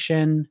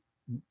 hydration,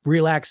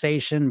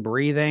 relaxation,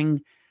 breathing,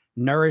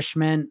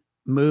 nourishment,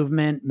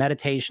 movement,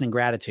 meditation, and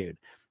gratitude.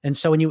 And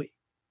so when you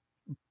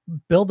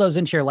build those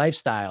into your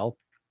lifestyle,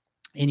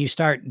 and you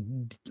start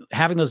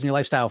having those in your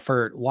lifestyle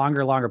for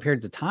longer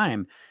periods of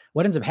time,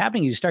 what ends up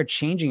happening is you start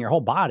changing your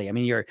whole body. I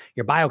mean, your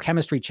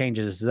biochemistry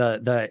changes,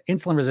 the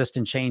insulin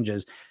resistance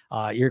changes,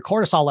 your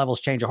cortisol levels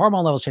change, your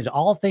hormone levels change.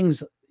 All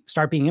things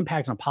start being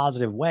impacted in a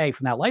positive way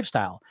from that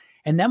lifestyle.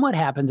 And then what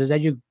happens is that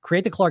you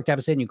create the caloric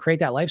deficit and you create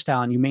that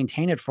lifestyle and you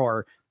maintain it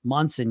for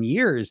months and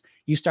years,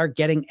 you start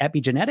getting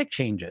epigenetic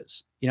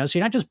changes. You know, so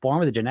you're not just born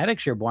with the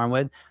genetics you're born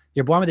with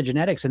the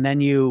genetics, and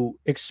then you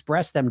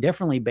express them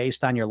differently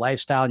based on your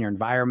lifestyle and your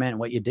environment and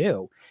what you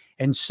do.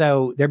 And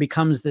so there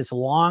becomes this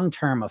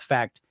long-term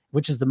effect,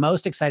 which is the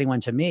most exciting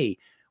one to me,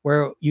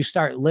 where you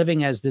start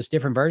living as this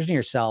different version of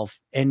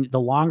yourself. And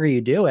the longer you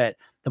do it,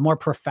 the more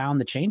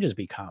profound the changes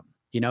become,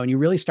 you know, and you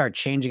really start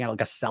changing at like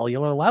a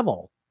cellular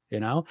level, you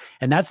know,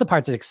 and that's the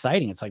part that's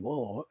exciting. It's like,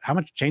 whoa, how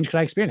much change could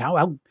I experience?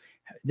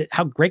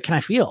 How great can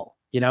I feel?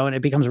 You know, and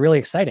it becomes really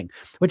exciting,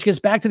 which gets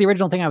back to the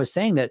original thing I was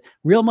saying, that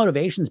real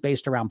motivation is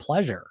based around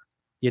pleasure,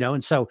 you know?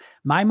 And so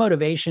my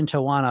motivation to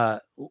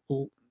want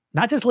to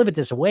not just live at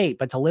this weight,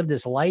 but to live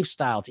this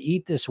lifestyle, to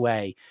eat this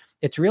way,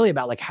 it's really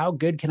about like, how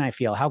good can I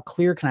feel? How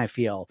clear can I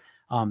feel?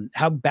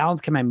 How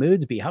balanced can my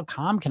moods be? How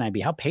calm can I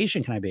be? How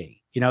patient can I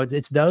be? You know,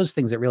 it's those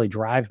things that really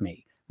drive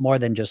me more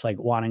than just like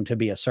wanting to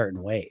be a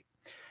certain weight.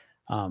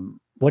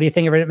 What do you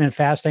think of intermittent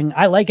fasting?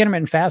 I like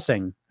intermittent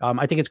fasting.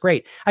 I think it's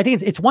great. I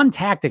think it's one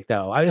tactic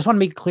though. I just want to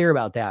make clear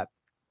about that.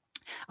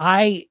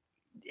 I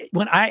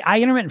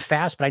intermittent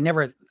fast, but I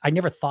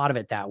never thought of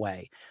it that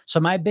way. So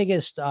my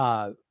biggest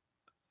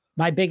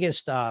my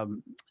biggest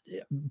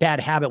bad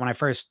habit when I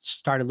first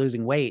started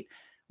losing weight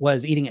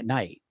was eating at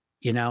night,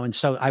 and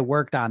so I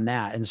worked on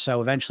that. And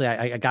so eventually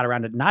I got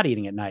around to not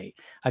eating at night.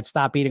 I'd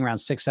stop eating around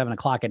 6, 7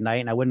 o'clock at night,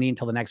 and I wouldn't eat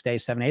until the next day,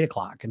 7, 8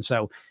 o'clock. And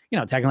so,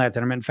 technically that's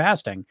intermittent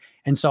fasting.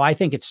 And so I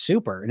think it's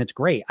super and it's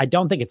great. I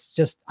don't think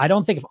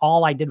if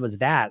all I did was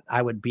that,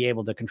 I would be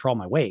able to control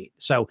my weight.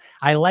 So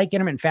I like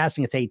intermittent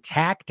fasting. It's a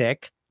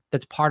tactic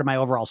that's part of my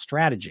overall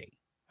strategy.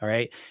 All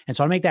right. And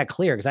so I'll make that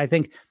clear, because I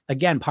think,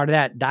 again, part of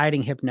that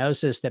dieting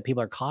hypnosis that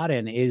people are caught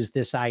in is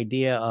this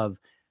idea of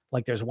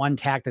like, there's one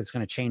tactic that's going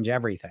to change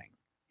everything.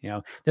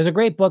 There's a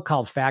great book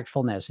called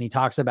Factfulness, and he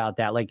talks about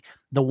that, like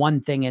the one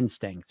thing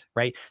instinct,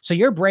 right? So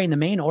your brain, the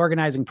main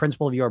organizing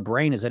principle of your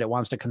brain is that it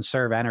wants to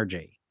conserve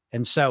energy.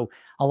 And so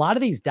a lot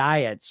of these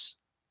diets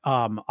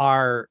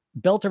are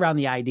built around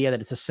the idea that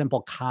it's a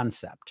simple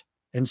concept.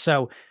 And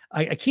so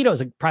a keto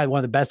is probably one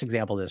of the best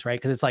examples of this, right?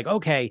 Because it's like,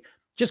 okay,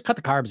 just cut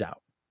the carbs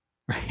out.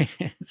 Right.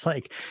 It's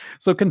like,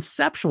 so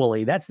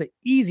conceptually, that's the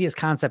easiest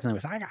concept. And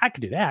I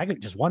could do that. I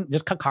could just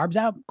cut carbs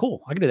out.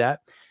 Cool. I could do that.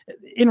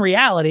 In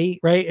reality,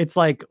 right, it's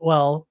like,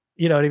 well,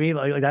 you know what I mean?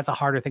 Like that's a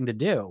harder thing to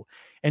do.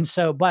 And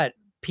so, but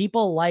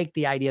people like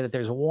the idea that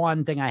there's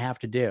one thing I have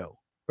to do,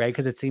 right?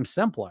 Because it seems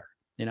simpler,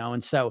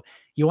 and so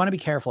you want to be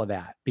careful of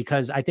that,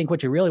 because I think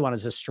what you really want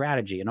is a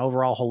strategy, an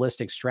overall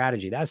holistic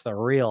strategy. That's the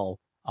real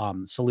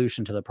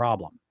solution to the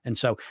problem. And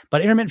so,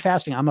 but intermittent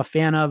fasting, I'm a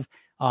fan of.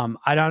 I'm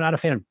not a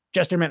fan of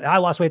just intermittent. I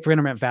lost weight for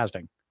intermittent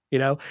fasting.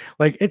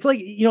 Like it's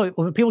like,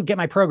 when people get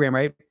my program,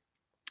 right?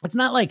 It's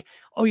not like,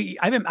 oh,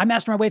 I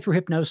mastered my way through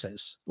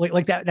hypnosis.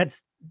 Like that.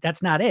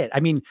 That's not it. I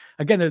mean,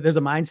 again, there's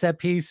a mindset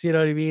piece, you know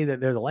what I mean?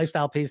 There's a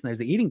lifestyle piece, and there's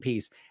the eating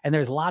piece, and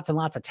there's lots and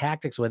lots of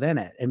tactics within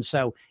it. And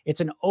so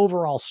it's an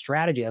overall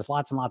strategy. It has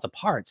lots and lots of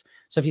parts.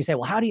 So if you say,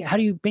 well, how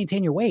do you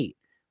maintain your weight?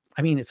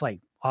 I mean, it's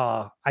like,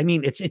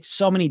 it's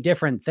so many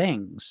different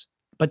things,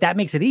 but that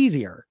makes it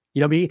easier.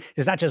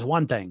 It's not just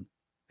one thing.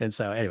 And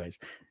so anyways,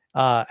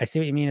 I see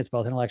what you mean. It's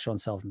both intellectual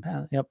and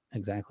self-empowered. Yep,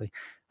 exactly.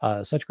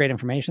 Such great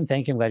information.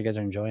 Thank you. I'm glad you guys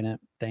are enjoying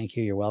it. Thank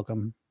you. You're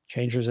welcome.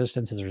 Change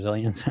resistance is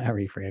resilience.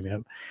 Reframe.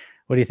 Yep.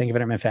 What do you think of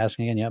intermittent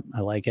fasting again? Yep.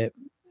 I like it.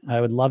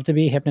 I would love to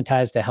be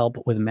hypnotized to help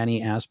with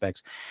many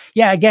aspects.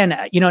 Yeah. Again,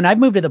 and I've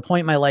moved to the point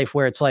in my life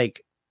where it's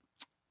like,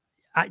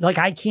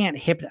 I can't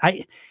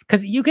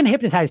because you can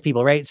hypnotize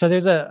people, right? So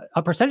there's a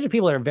percentage of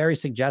people that are very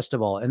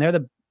suggestible, and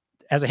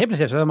as a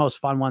hypnotist, they're the most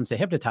fun ones to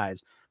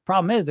hypnotize.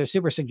 Problem is they're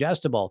super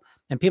suggestible,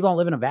 and people don't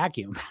live in a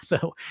vacuum.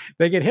 So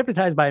they get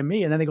hypnotized by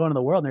me, and then they go into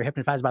the world and they're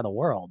hypnotized by the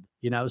world,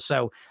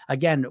 So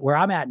again, where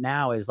I'm at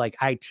now is like,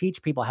 I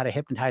teach people how to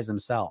hypnotize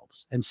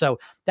themselves. And so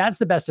that's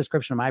the best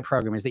description of my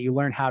program, is that you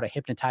learn how to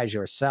hypnotize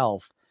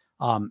yourself.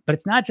 But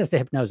it's not just the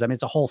hypnosis. I mean,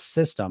 it's a whole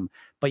system,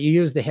 but you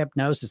use the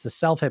hypnosis, the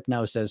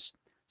self-hypnosis.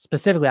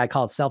 Specifically, I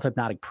call it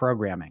self-hypnotic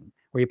programming,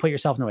 where you put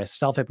yourself into a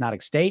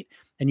self-hypnotic state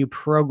and you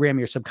program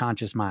your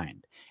subconscious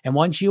mind. And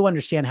once you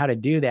understand how to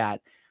do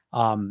that,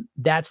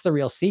 that's the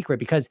real secret,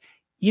 because,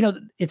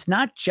 it's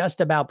not just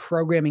about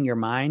programming your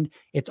mind.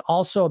 It's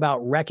also about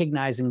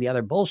recognizing the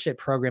other bullshit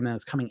programming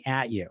that's coming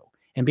at you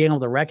and being able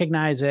to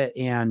recognize it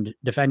and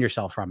defend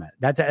yourself from it.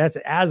 That's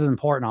as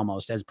important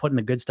almost as putting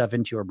the good stuff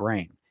into your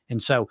brain.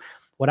 And so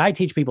what I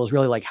teach people is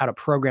really like how to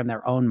program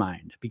their own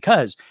mind,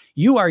 because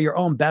you are your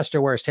own best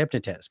or worst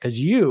hypnotist, because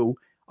you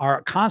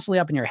are constantly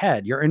up in your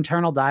head, your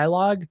internal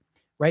dialogue,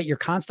 right? You're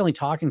constantly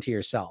talking to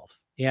yourself.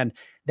 And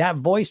that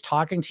voice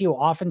talking to you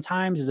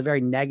oftentimes is a very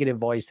negative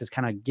voice that's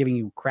kind of giving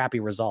you crappy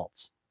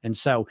results. And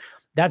so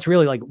that's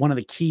really like one of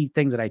the key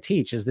things that I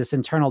teach, is this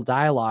internal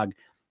dialogue,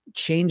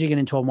 changing it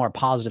into a more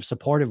positive,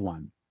 supportive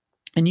one.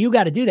 And you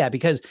got to do that,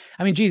 because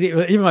I mean, geez,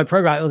 even my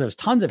program, there's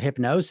tons of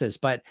hypnosis,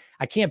 but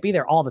I can't be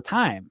there all the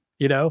time,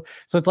 So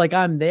it's like,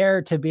 I'm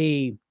there to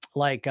be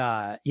like,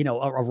 a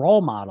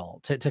role model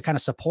to kind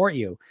of support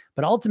you.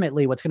 But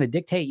ultimately what's going to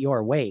dictate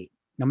your weight,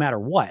 no matter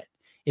what,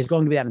 is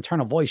going to be that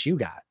internal voice you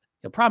got.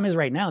 The problem is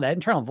right now, that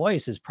internal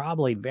voice is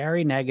probably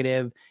very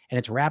negative, and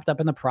it's wrapped up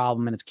in the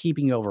problem, and it's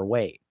keeping you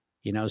overweight.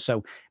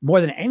 So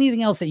more than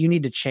anything else that you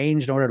need to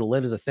change in order to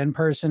live as a thin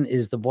person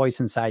is the voice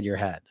inside your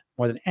head,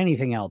 more than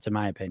anything else, in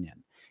my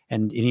opinion.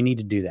 And you need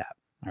to do that.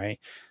 All right.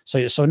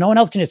 So no one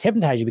else can just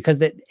hypnotize you, because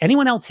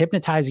anyone else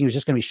hypnotizing you is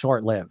just going to be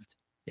short-lived.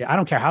 I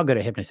don't care how good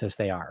a hypnotist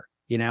they are.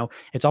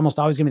 It's almost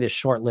always going to be this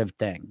short-lived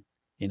thing,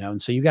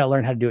 and so you got to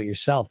learn how to do it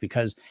yourself,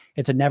 because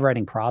it's a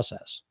never-ending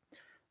process.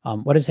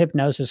 What does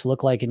hypnosis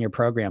look like in your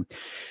program?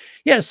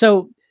 Yeah.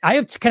 So I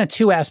have kind of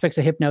two aspects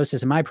of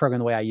hypnosis in my program,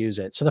 the way I use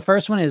it. So the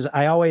first one is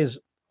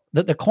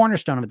the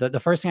cornerstone of it. The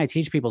first thing I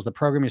teach people is the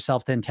program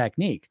yourself thin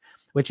technique,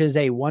 which is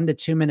a 1 to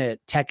 2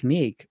 minute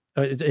technique.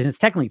 And it's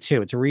technically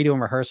two. It's a redo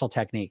and rehearsal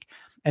technique.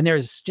 And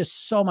there's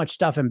just so much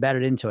stuff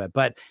embedded into it,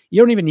 but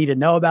you don't even need to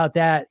know about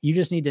that. You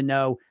just need to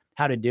know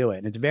how to do it.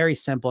 And it's very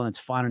simple, and it's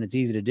fun, and it's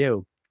easy to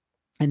do.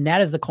 And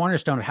that is the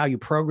cornerstone of how you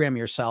program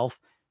yourself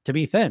to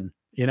be thin,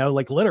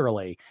 like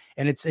literally.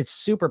 And it's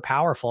super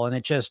powerful, and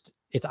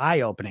it's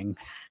eye-opening,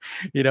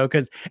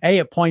 because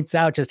it points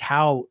out just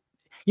how,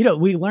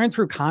 we learn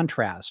through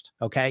contrast.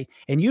 Okay.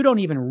 And you don't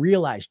even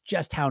realize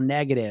just how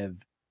negative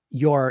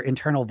your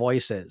internal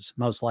voice is,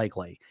 most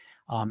likely.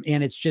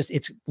 And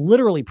it's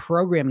literally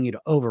programming you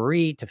to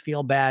overeat, to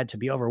feel bad, to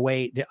be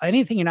overweight,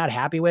 anything you're not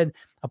happy with.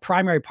 A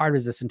primary part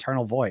is this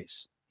internal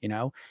voice, you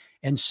know?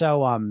 And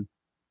so,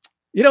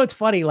 it's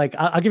funny. Like,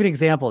 I'll give you an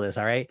example of this.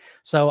 All right.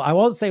 So I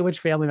won't say which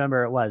family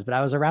member it was, but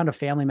I was around a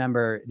family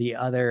member the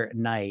other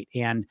night,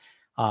 and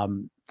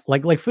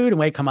like food and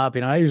weight come up.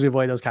 I usually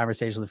avoid those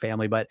conversations with the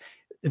family, but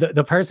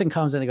the person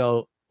comes in and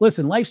go,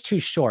 listen, life's too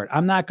short.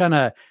 I'm not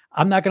gonna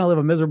live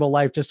a miserable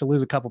life just to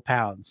lose a couple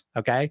pounds.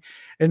 Okay.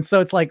 And so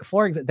it's like,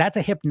 for example, that's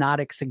a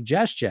hypnotic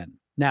suggestion.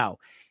 Now,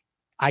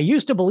 I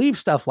used to believe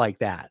stuff like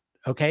that.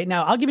 Okay.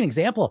 Now I'll give you an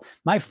example.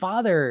 My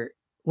father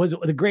was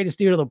the greatest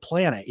dude on the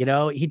planet.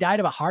 He died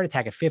of a heart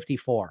attack at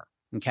 54.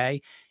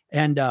 Okay.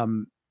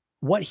 And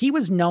what he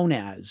was known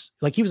as,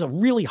 like, he was a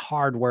really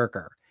hard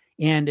worker.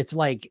 And it's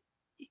like,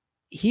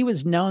 he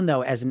was known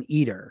though as an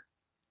eater.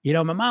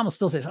 My mom will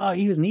still say, oh,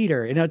 he was an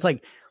eater. It's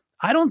like,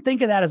 I don't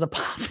think of that as a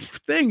positive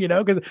thing,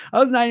 because I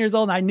was 9 years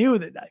old and I knew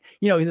that,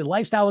 his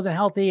lifestyle wasn't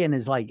healthy, and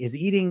his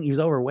eating, he was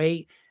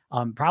overweight,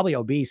 probably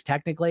obese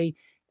technically.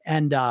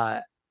 And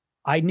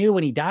I knew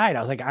when he died, I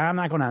was like, I'm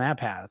not going on that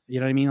path. You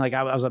know what I mean? Like,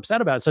 I was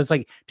upset about it. So it's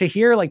like, to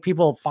hear like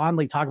people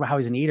fondly talk about how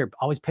he's an eater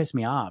always pissed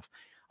me off.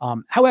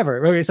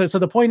 However, okay, so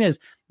the point is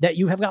that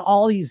you have got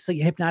all these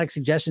hypnotic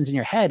suggestions in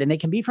your head, and they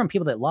can be from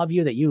people that love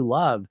you, that you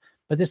love.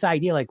 But this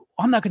idea, like,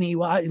 oh, I'm not going to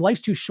eat,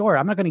 life's too short,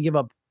 I'm not going to give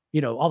up,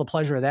 all the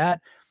pleasure of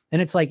that.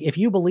 And it's like, if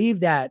you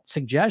believe that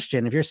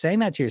suggestion, if you're saying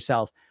that to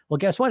yourself, well,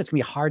 guess what? It's gonna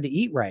be hard to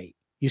eat right.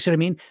 You see what I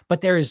mean? But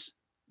there's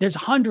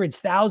hundreds,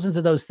 thousands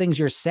of those things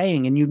you're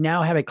saying, and you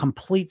now have a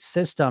complete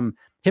system,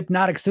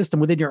 hypnotic system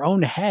within your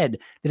own head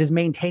that is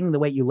maintaining the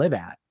weight you live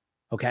at.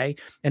 Okay.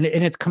 And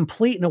it's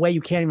complete in a way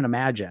you can't even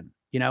imagine,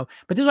 but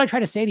this is what I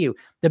try to say to you.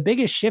 The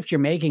biggest shift you're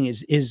making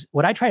is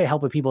what I try to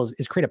help with people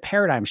is create a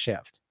paradigm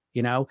shift,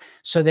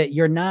 so that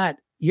you're not,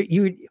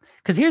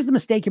 because here's the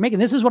mistake you're making.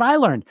 This is what I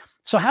learned.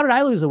 So how did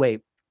I lose the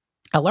weight?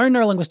 I learned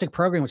neurolinguistic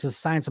programming, which is the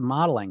science of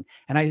modeling.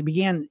 And I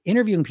began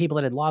interviewing people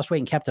that had lost weight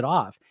and kept it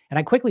off. And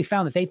I quickly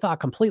found that they thought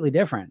completely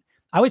different.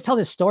 I always tell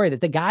this story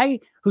that the guy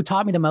who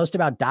taught me the most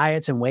about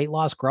diets and weight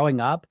loss growing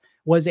up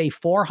was a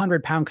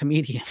 400-pound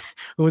comedian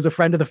who was a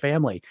friend of the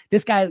family.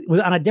 This guy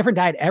was on a different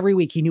diet every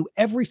week. He knew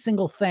every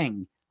single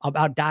thing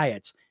about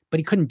diets, but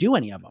he couldn't do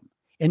any of them.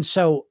 And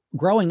so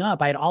growing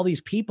up, I had all these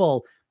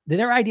people,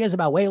 their ideas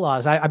about weight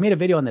loss. I made a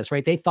video on this,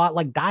 right? They thought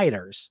like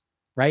dieters.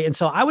 Right. And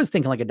so I was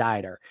thinking like a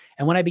dieter.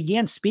 And when I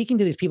began speaking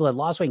to these people that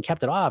lost weight and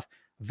kept it off,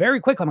 very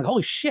quickly, I'm like,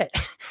 holy shit,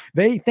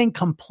 they think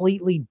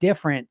completely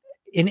different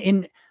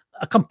in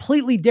a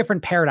completely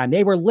different paradigm.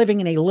 They were living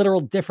in a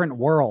literal different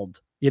world,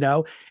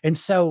 And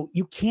so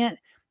you can't,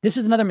 this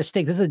is another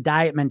mistake. This is a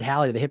diet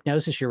mentality. The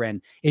hypnosis you're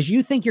in is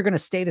you think you're going to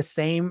stay the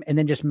same and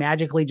then just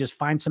magically just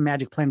find some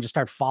magic plan, and just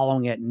start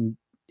following it. And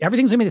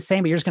everything's gonna be the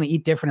same, but you're just going to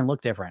eat different and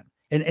look different.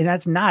 And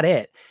that's not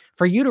it.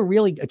 For you to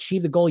really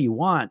achieve the goal you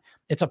want,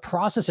 it's a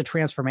process of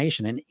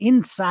transformation, an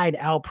inside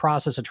out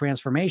process of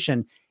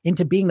transformation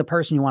into being the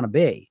person you want to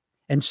be.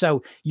 And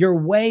so you're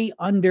way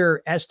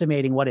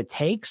underestimating what it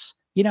takes,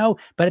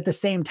 but at the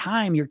same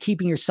time, you're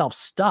keeping yourself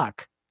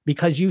stuck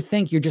because you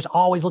think you're just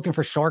always looking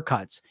for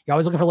shortcuts. You're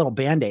always looking for little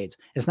band-aids.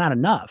 It's not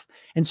enough.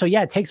 And so,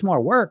 yeah, it takes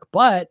more work,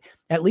 but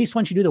at least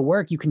once you do the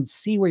work, you can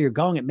see where you're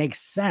going. It makes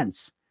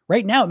sense.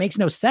 Right now, it makes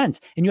no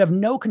sense, and you have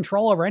no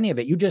control over any of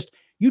it. You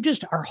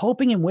just are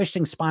hoping and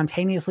wishing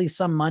spontaneously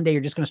some Monday you're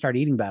just going to start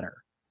eating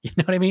better. You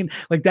know what I mean?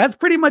 Like, that's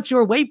pretty much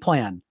your weight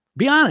plan.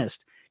 Be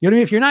honest. You know what I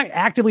mean? If you're not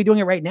actively doing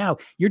it right now,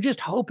 you're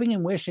just hoping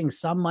and wishing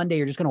some Monday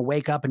you're just going to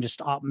wake up and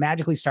just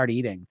magically start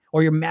eating,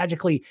 or you're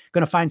magically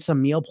going to find some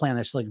meal plan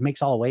that's like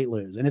makes all the weight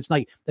lose. And it's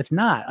like, that's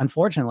not,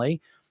 unfortunately.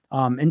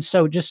 And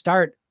so just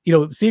start,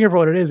 seeing it for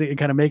what it is and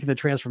kind of making the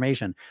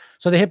transformation.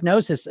 So the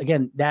hypnosis,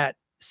 again, that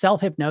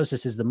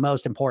self-hypnosis is the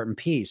most important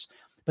piece.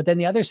 But then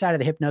the other side of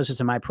the hypnosis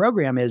in my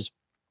program is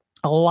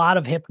a lot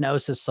of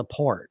hypnosis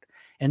support.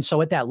 And so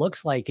what that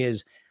looks like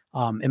is,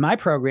 in my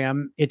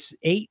program, it's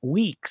 8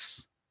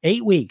 weeks,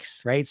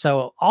 right?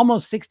 So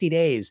almost 60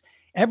 days,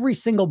 every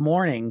single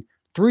morning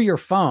through your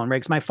phone, right?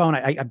 Because my phone,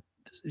 I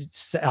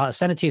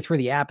send it to you through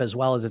the app, as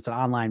well as it's an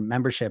online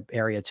membership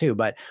area too,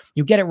 but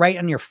you get it right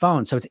on your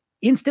phone. So it's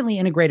instantly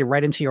integrated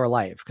right into your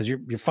life because your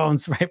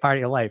phone's right part of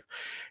your life.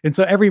 And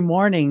so every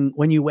morning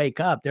when you wake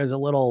up, there's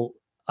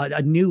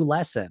a new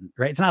lesson,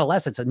 right? It's not a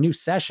lesson, it's a new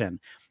session.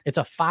 It's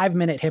a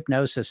 5-minute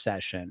hypnosis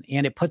session,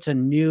 and it puts a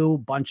new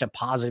bunch of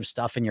positive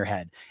stuff in your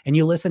head. And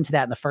you listen to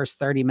that in the first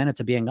 30 minutes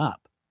of being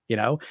up,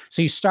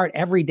 So you start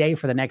every day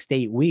for the next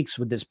 8 weeks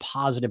with this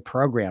positive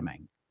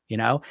programming,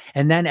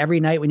 And then every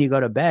night when you go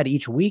to bed,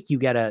 each week you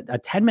get a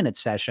 10-minute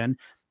session,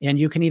 and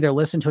you can either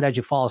listen to it as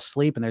you fall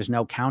asleep and there's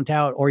no count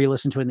out, or you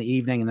listen to it in the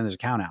evening and then there's a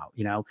count out,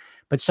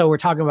 But so we're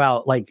talking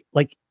about like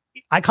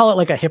I call it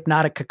like a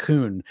hypnotic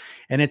cocoon,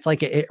 and it's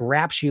like it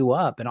wraps you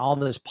up in all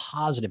this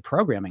positive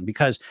programming.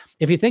 Because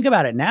if you think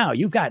about it now,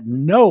 you've got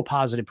no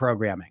positive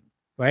programming,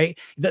 right?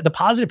 The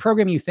positive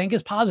programming you think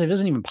is positive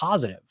isn't even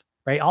positive,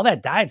 right? All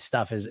that diet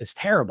stuff is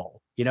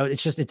terrible,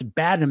 It's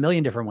bad in a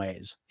million different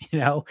ways,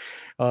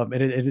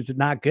 it's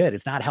not good.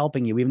 It's not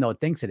helping you, even though it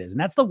thinks it is. And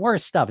that's the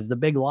worst stuff, is the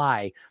big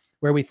lie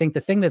where we think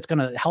the thing that's going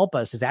to help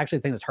us is actually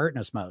the thing that's hurting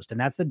us most. And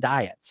that's the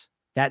diets.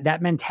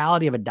 That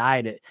mentality of a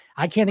diet.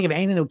 I can't think of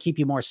anything that would keep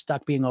you more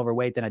stuck being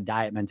overweight than a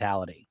diet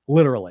mentality,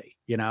 literally,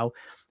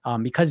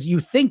 because you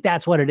think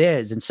that's what it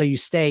is. And so you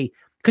stay,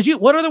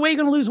 what other way are you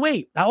going to lose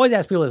weight? I always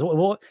ask people this,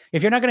 well,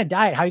 if you're not going to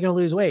diet, how are you going to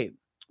lose weight?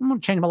 I'm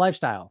going to change my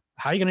lifestyle.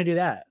 How are you going to do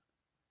that?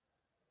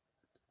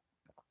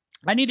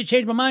 I need to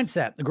change my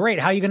mindset. Great.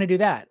 How are you going to do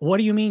that? What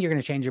do you mean you're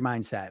going to change your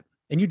mindset?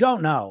 And you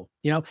don't know,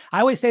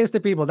 I always say this to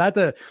people,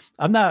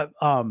 I'm not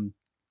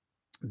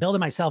building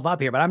myself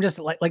up here, but I'm just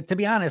like to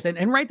be honest,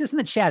 and write this in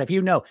the chat. If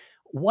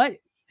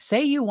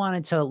say you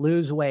wanted to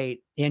lose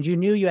weight and you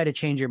knew you had to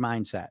change your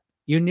mindset.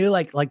 You knew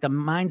like the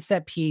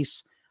mindset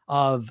piece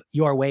of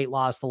your weight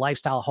loss, the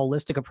lifestyle,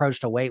 holistic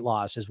approach to weight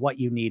loss is what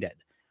you needed.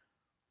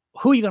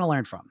 Who are you going to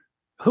learn from?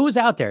 Who's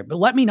out there? But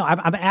let me know.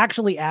 I'm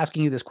actually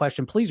asking you this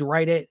question. Please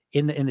write it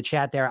in the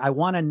chat there. I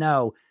want to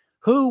know,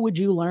 who would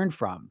you learn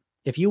from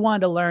if you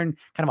wanted to learn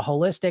kind of a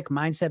holistic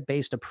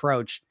mindset-based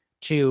approach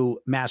to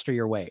master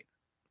your weight?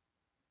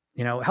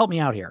 Help me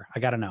out here.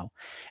 I got to know.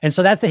 And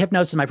so that's the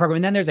hypnosis in my program.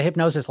 And then there's a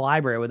hypnosis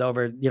library with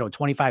over,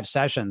 25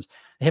 sessions,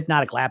 a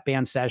hypnotic lap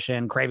band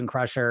session, Craving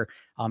Crusher,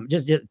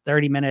 just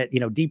 30-minute,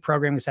 deep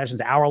programming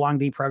sessions, hour-long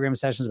deep programming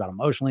sessions about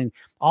emotionally,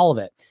 all of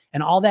it.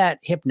 And all that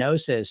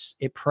hypnosis,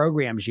 it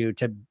programs you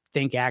to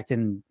think, act,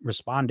 and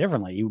respond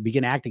differently. You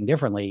begin acting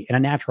differently in a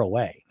natural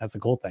way. That's the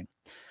cool thing.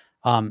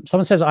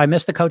 Someone says, I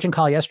missed the coaching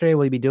call yesterday.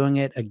 Will you be doing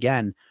it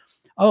again?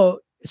 Oh,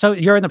 so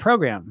you're in the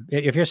program.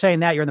 If you're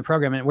saying that, you're in the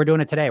program, and we're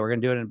doing it today. We're going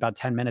to do it in about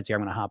 10 minutes here.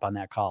 I'm going to hop on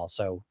that call.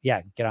 So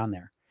yeah, get on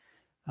there.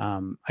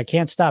 I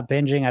can't stop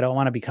binging. I don't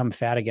want to become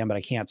fat again, but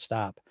I can't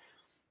stop.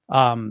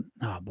 Oh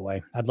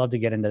boy, I'd love to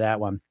get into that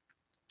one.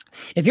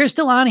 If you're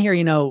still on here,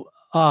 here's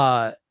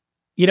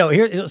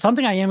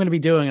something I am going to be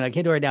doing, and I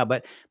can't do it right now,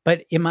 but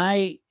in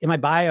my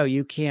bio,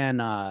 you can,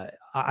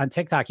 on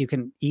TikTok, you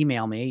can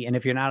email me. And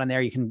if you're not on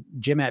there, you can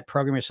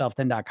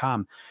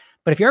jim@programyourselfthin.com.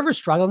 But if you're ever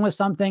struggling with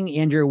something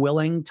and you're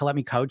willing to let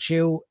me coach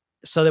you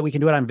so that we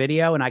can do it on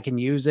video and I can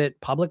use it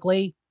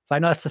publicly. So I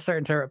know that's a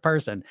certain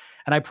person.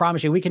 And I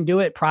promise you, we can do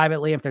it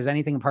privately. If there's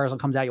anything personal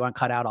comes out you want to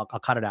cut out, I'll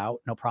cut it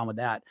out. No problem with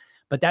that.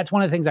 But that's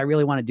one of the things I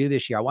really want to do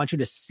this year. I want you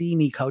to see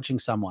me coaching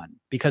someone,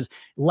 because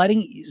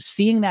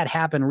seeing that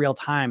happen real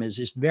time is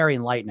just very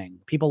enlightening.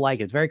 People like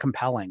it. It's very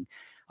compelling,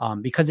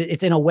 because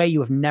it's in a way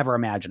you have never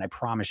imagined. I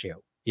promise you.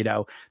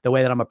 The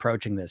way that I'm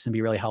approaching this, and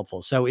be really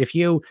helpful. So if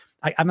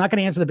I'm not going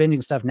to answer the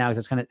binging stuff now,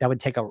 because that would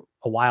take a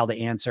while to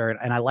answer.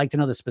 And I like to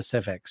know the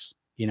specifics,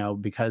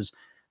 because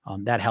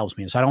that helps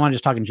me. So I don't want to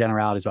just talk in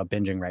generalities about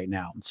binging right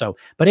now. So,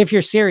 but if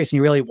you're serious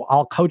and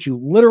I'll coach you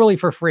literally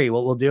for free.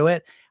 We'll do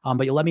it.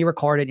 But you'll let me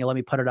record it and you'll let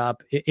me put it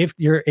up. If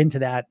you're into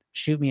that,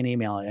 shoot me an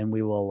email and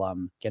we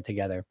will get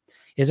together.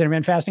 Is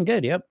intermittent fasting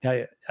good? Yep.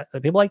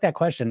 People like that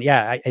question.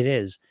 Yeah, it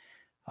is.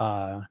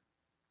 Let's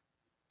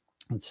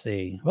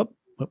see. Whoop.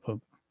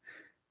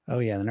 Oh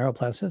yeah, the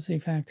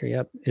neuroplasticity factor.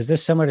 Yep. Is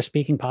this similar to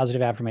speaking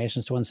positive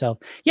affirmations to oneself?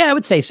 Yeah, I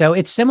would say so.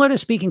 It's similar to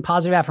speaking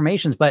positive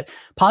affirmations, but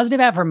positive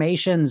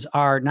affirmations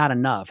are not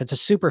enough. It's I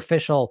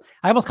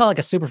almost call it like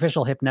a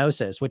superficial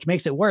hypnosis, which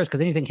makes it worse, because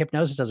then you think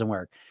hypnosis doesn't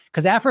work,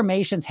 because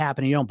affirmations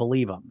happen and you don't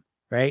believe them.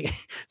 Right.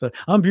 So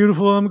I'm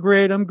beautiful. I'm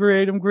great. I'm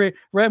great. I'm great.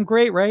 Right. I'm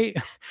great. Right.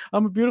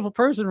 I'm a beautiful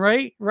person.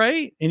 Right.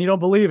 Right. And you don't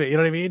believe it. You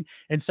know what I mean?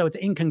 And so it's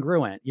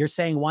incongruent. You're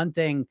saying one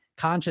thing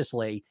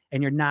consciously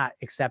and you're not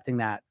accepting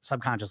that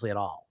subconsciously at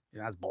all.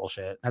 That's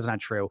bullshit. That's not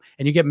true.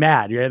 And you get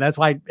mad. That's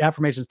why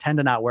affirmations tend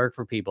to not work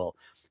for people.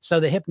 So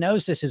the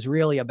hypnosis is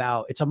really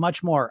it's a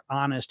much more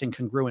honest and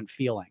congruent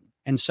feeling.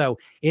 And so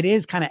it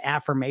is kind of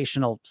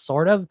affirmational,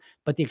 sort of,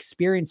 but the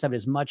experience of it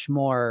is much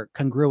more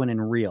congruent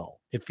and real.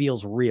 It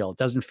feels real. It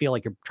doesn't feel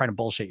like you're trying to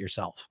bullshit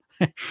yourself.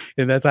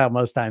 And that's how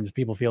most times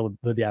people feel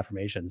with the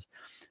affirmations.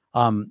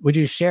 Would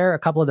you share a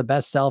couple of the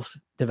best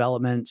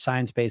self-development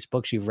science-based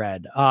books you've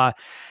read?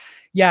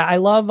 Yeah, I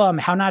love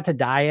How Not to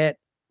Diet.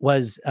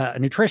 Was a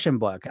nutrition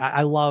book.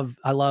 I love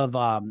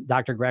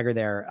Dr. Greger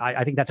there.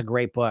 I think that's a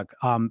great book.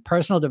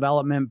 Personal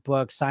development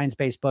books,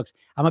 science-based books.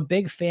 I'm a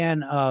big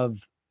fan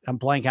of, I'm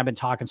blank. I've been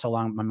talking so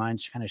long. My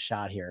mind's kind of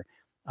shot here.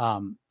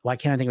 Why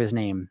can't I think of his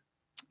name?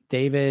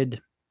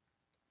 David.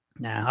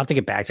 Nah, I'll have to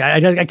get back to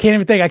it. I can't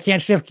even think. I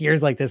can't shift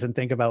gears like this and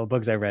think about what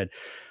books I read.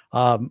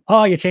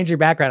 Oh, you changed your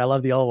background. I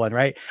love the old one,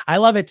 right? I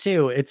love it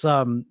too. It's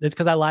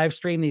because I live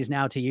stream these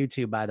now to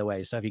YouTube, by the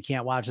way. So if you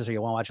can't watch this or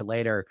you want to watch it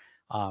later,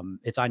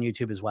 it's on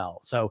YouTube as well.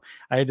 So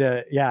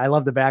I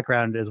love the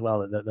background as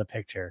well. The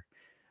picture.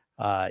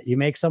 You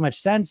make so much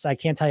sense. I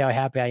can't tell you how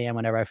happy I am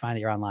whenever I find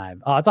that you're on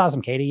live. Oh, it's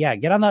awesome, Katie. Yeah.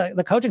 Get on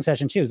the coaching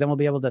session too. Then we'll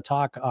be able to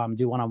talk,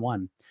 do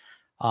one-on-one.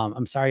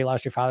 I'm sorry you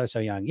lost your father so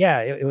young.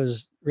 Yeah, it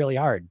was really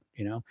hard,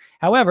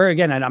 However,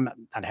 again, and I'm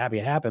not happy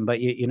it happened, but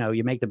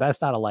you make the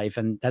best out of life.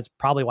 And that's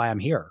probably why I'm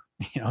here,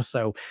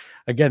 So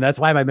again, that's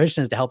why my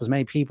mission is to help as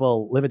many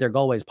people live at their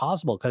goal ways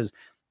possible. Cause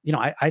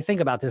I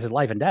think about this as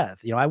life and death.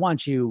 I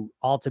want you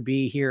all to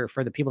be here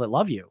for the people that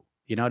love you.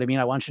 You know what I mean?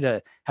 I want you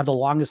to have the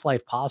longest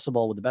life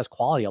possible with the best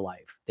quality of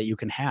life that you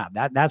can have.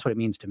 That's what it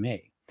means to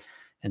me.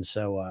 And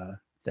so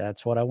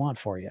that's what I want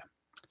for you.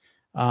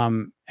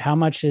 How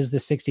much is the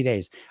 60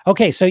 days?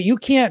 Okay, so you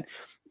can't,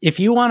 if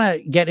you want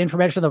to get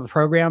information on the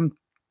program,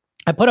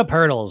 I put up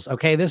hurdles.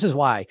 Okay. This is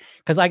why,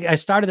 because I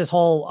started this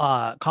whole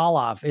call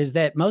off is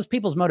that most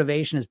people's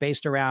motivation is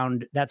based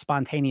around that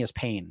spontaneous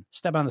pain.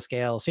 Step on the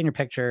scale, seeing your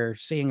picture,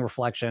 seeing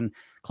reflection,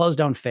 clothes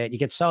don't fit. You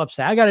get so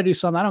upset. I got to do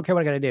something. I don't care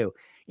what I got to do.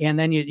 And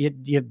then you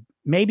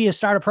maybe you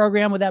start a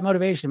program with that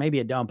motivation. Maybe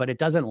you don't, but it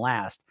doesn't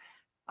last.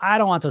 I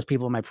don't want those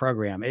people in my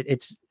program.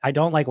 I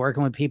don't like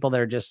working with people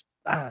that are just,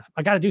 I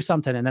got to do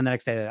something. And then the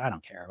next day, I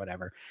don't care,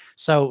 whatever.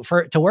 So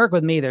to work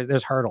with me,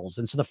 there's hurdles.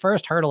 And so the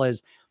first hurdle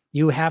is,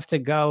 you have to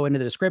go into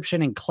the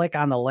description and click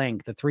on the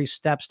link, the 3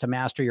 steps to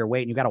master your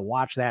weight. And you got to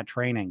watch that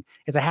training.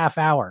 It's a half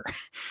hour.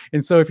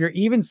 And so if you're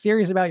even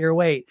serious about your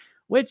weight,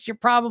 which you're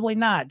probably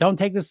not, don't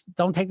take this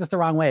the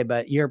wrong way,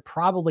 but you're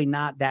probably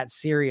not that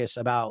serious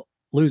about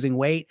losing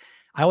weight.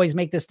 I always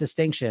make this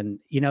distinction,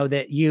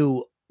 that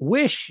you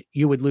wish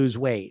you would lose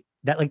weight.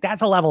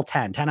 That's a level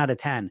 10 out of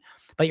 10,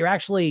 but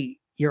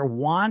your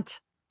want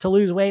to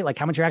lose weight, like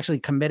how much you're actually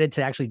committed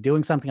to actually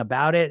doing something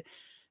about it,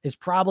 is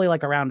probably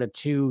like around a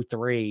 2,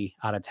 3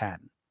 out of 10,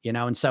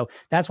 And so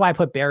that's why I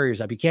put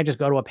barriers up. You can't just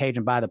go to a page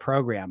and buy the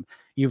program.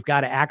 You've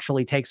got to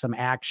actually take some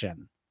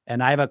action.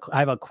 And I have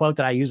a quote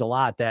that I use a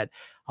lot that,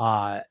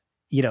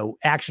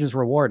 action is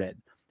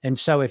rewarded. And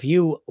so if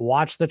you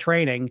watch the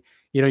training,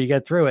 you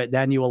get through it,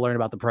 then you will learn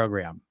about the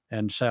program.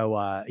 And so,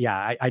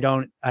 I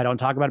don't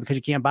talk about it because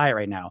you can't buy it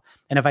right now.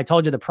 And if I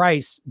told you the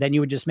price, then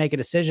you would just make a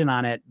decision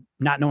on it,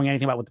 not knowing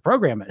anything about what the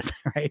program is,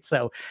 right?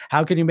 So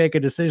how can you make a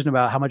decision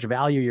about how much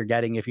value you're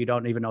getting if you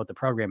don't even know what the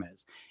program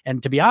is?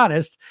 And to be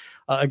honest,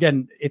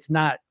 again, it's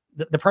not,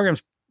 the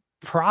program's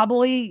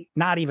probably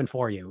not even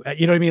for you.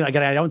 You know what I mean? Like,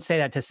 I don't say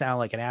that to sound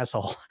like an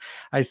asshole.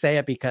 I say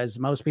it because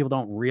most people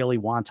don't really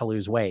want to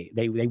lose weight.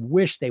 They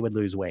wish they would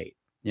lose weight,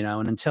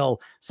 and until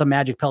some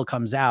magic pill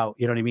comes out,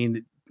 you know what I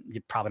mean?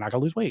 You're probably not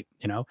gonna lose weight,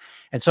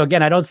 And so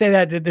again, I don't say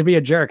that to be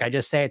a jerk. I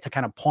just say it to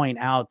kind of point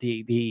out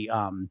the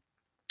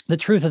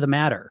truth of the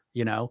matter,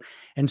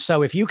 And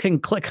so if you can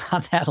click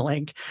on that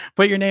link,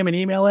 put your name and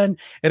email in,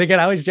 and again,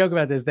 I always joke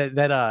about this,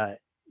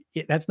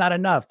 that's not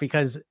enough,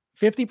 because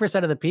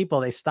 50% of the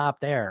people, they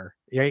stop there,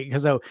 right?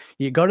 Because so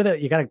you got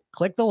to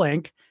click the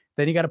link,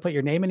 then you got to put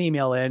your name and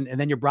email in, and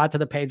then you're brought to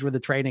the page where the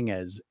training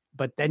is.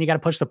 But then you got to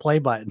push the play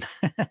button.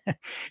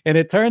 And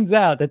it turns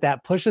out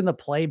that pushing the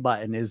play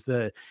button is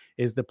the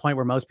point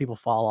where most people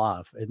fall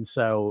off. And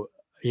so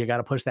you got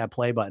to push that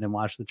play button and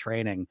watch the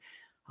training.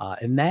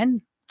 And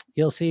then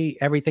you'll see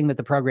everything that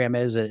the program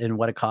is and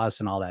what it costs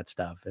and all that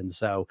stuff. And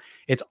so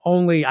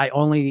I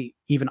only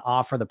even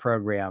offer the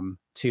program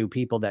to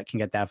people that can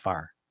get that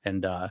far.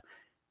 And,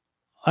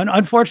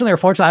 unfortunately or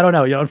fortunately, I don't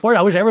know, unfortunately,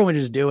 I wish everyone would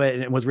just do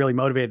it and was really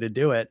motivated to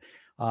do it.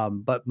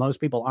 But most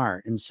people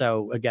aren't. And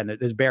so again,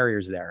 there's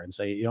barriers there. And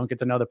so you don't get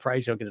to know the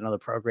price, you don't get to know the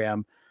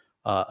program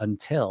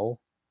until,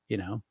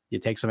 you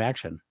take some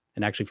action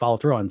and actually follow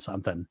through on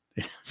something.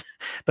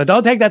 But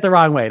don't take that the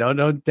wrong way.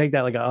 Don't take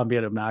that like I'm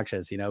being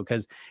obnoxious,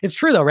 because it's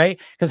true though, right?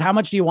 Because how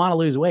much do you want to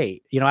lose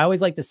weight? I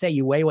always like to say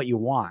you weigh what you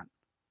want.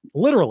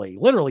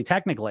 Literally,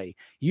 technically,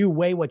 you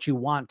weigh what you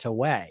want to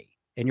weigh.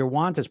 And your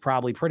want is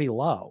probably pretty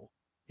low.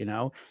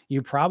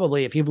 You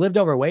probably, if you've lived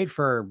overweight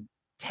for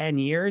 10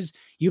 years,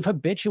 you've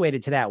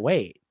habituated to that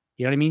weight.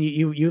 You know what I mean?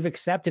 You've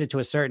accepted it to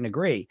a certain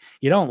degree.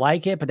 You don't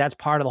like it, but that's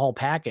part of the whole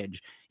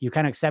package. You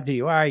kind of accept who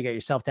you are. You got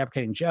your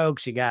self-deprecating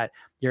jokes. You got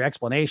your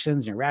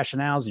explanations, your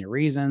rationales, and your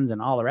reasons,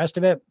 and all the rest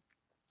of it.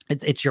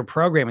 It's your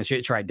program. It's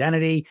your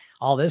identity,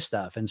 all this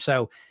stuff. And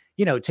so,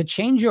 to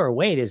change your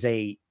weight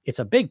it's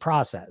a big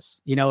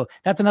process.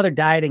 That's another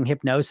dieting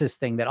hypnosis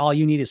thing that all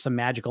you need is some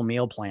magical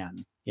meal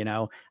plan.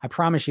 I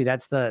promise you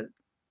that's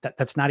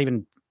not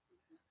even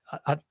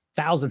a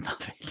thousandth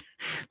of it.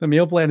 The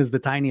meal plan is the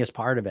tiniest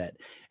part of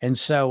it. And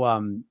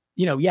so,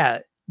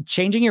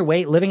 changing your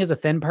weight, living as a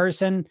thin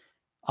person,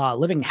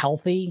 living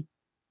healthy,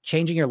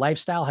 changing your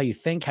lifestyle, how you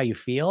think, how you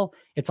feel,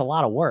 it's a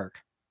lot of work.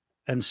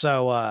 And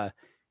so,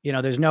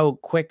 there's no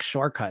quick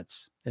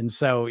shortcuts. And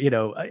so,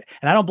 and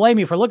I don't blame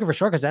you for looking for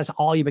shortcuts. That's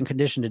all you've been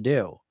conditioned to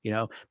do,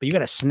 but you got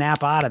to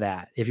snap out of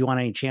that if you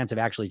want any chance of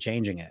actually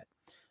changing it.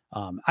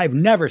 I've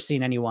never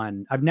seen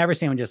anyone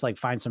just like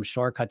find some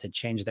shortcut to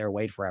change their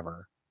weight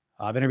forever.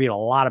 I've interviewed a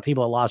lot of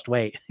people that lost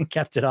weight and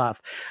kept it off.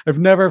 I've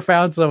never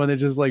found someone that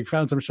just like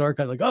found some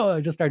shortcut, like, oh,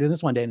 I just started doing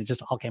this one day and it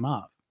just all came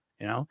off,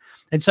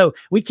 And so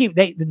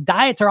the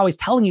diets are always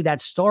telling you that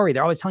story.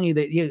 They're always telling you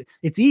that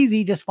it's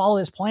easy, just follow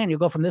this plan. You'll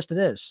go from this to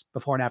this,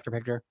 before and after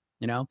picture,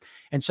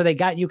 And so they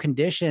got you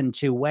conditioned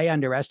to way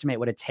underestimate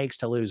what it takes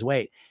to lose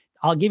weight.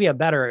 I'll give you a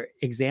better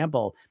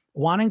example.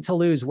 Wanting to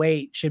lose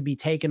weight should be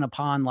taken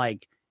upon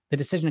like the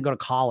decision to go to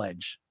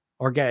college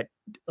or get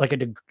like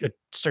a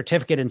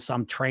certificate in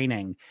some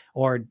training.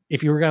 Or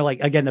if you were going to, like,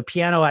 again, the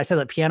piano, I said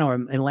that piano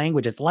in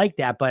language, it's like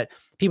that, but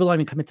people don't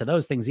even commit to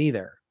those things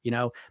either,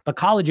 but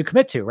college you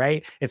commit to,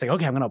 right? It's like,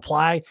 okay, I'm going to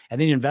apply, and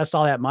then you invest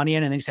all that money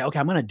in, and then you say, okay,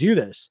 I'm going to do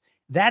this.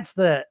 That's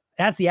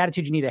that's the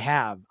attitude you need to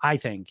have, I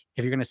think,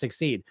 if you're going to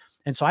succeed.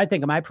 And so I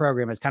think of my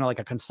program as kind of like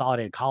a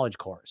consolidated college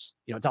course.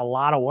 It's a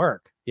lot of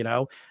work,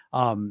 to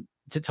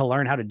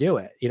learn how to do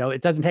it.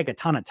 It doesn't take a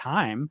ton of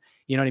time.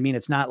 You know what I mean?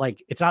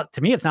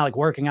 To me, it's not like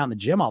working out in the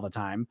gym all the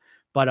time,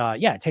 but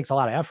yeah, it takes a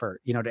lot of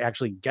effort, to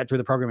actually get through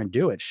the program and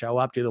do it, show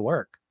up, do the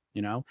work,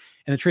 and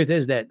the truth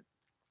is that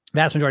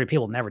vast majority of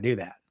people never do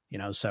that.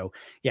 So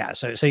yeah,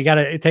 so you got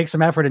to take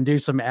some effort and do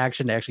some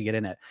action to actually get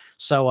in it.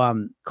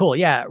 So, cool.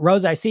 Yeah.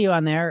 Rosa, I see you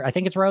on there. I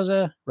think it's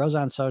Rosa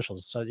on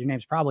socials. So your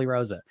name's probably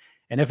Rosa.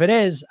 And if it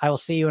is, I will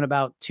see you in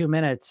about 2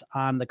 minutes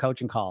on the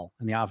coaching call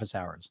in the office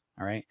hours.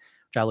 All right.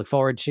 Which I look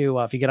forward to.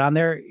 If you get on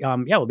there, yeah,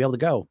 we'll be able to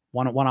go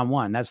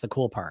one-on-one. That's the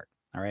cool part.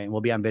 All right. And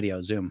we'll be on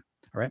video, Zoom.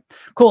 All right.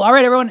 Cool. All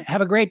right, everyone.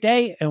 Have a great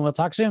day and we'll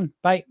talk soon.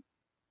 Bye.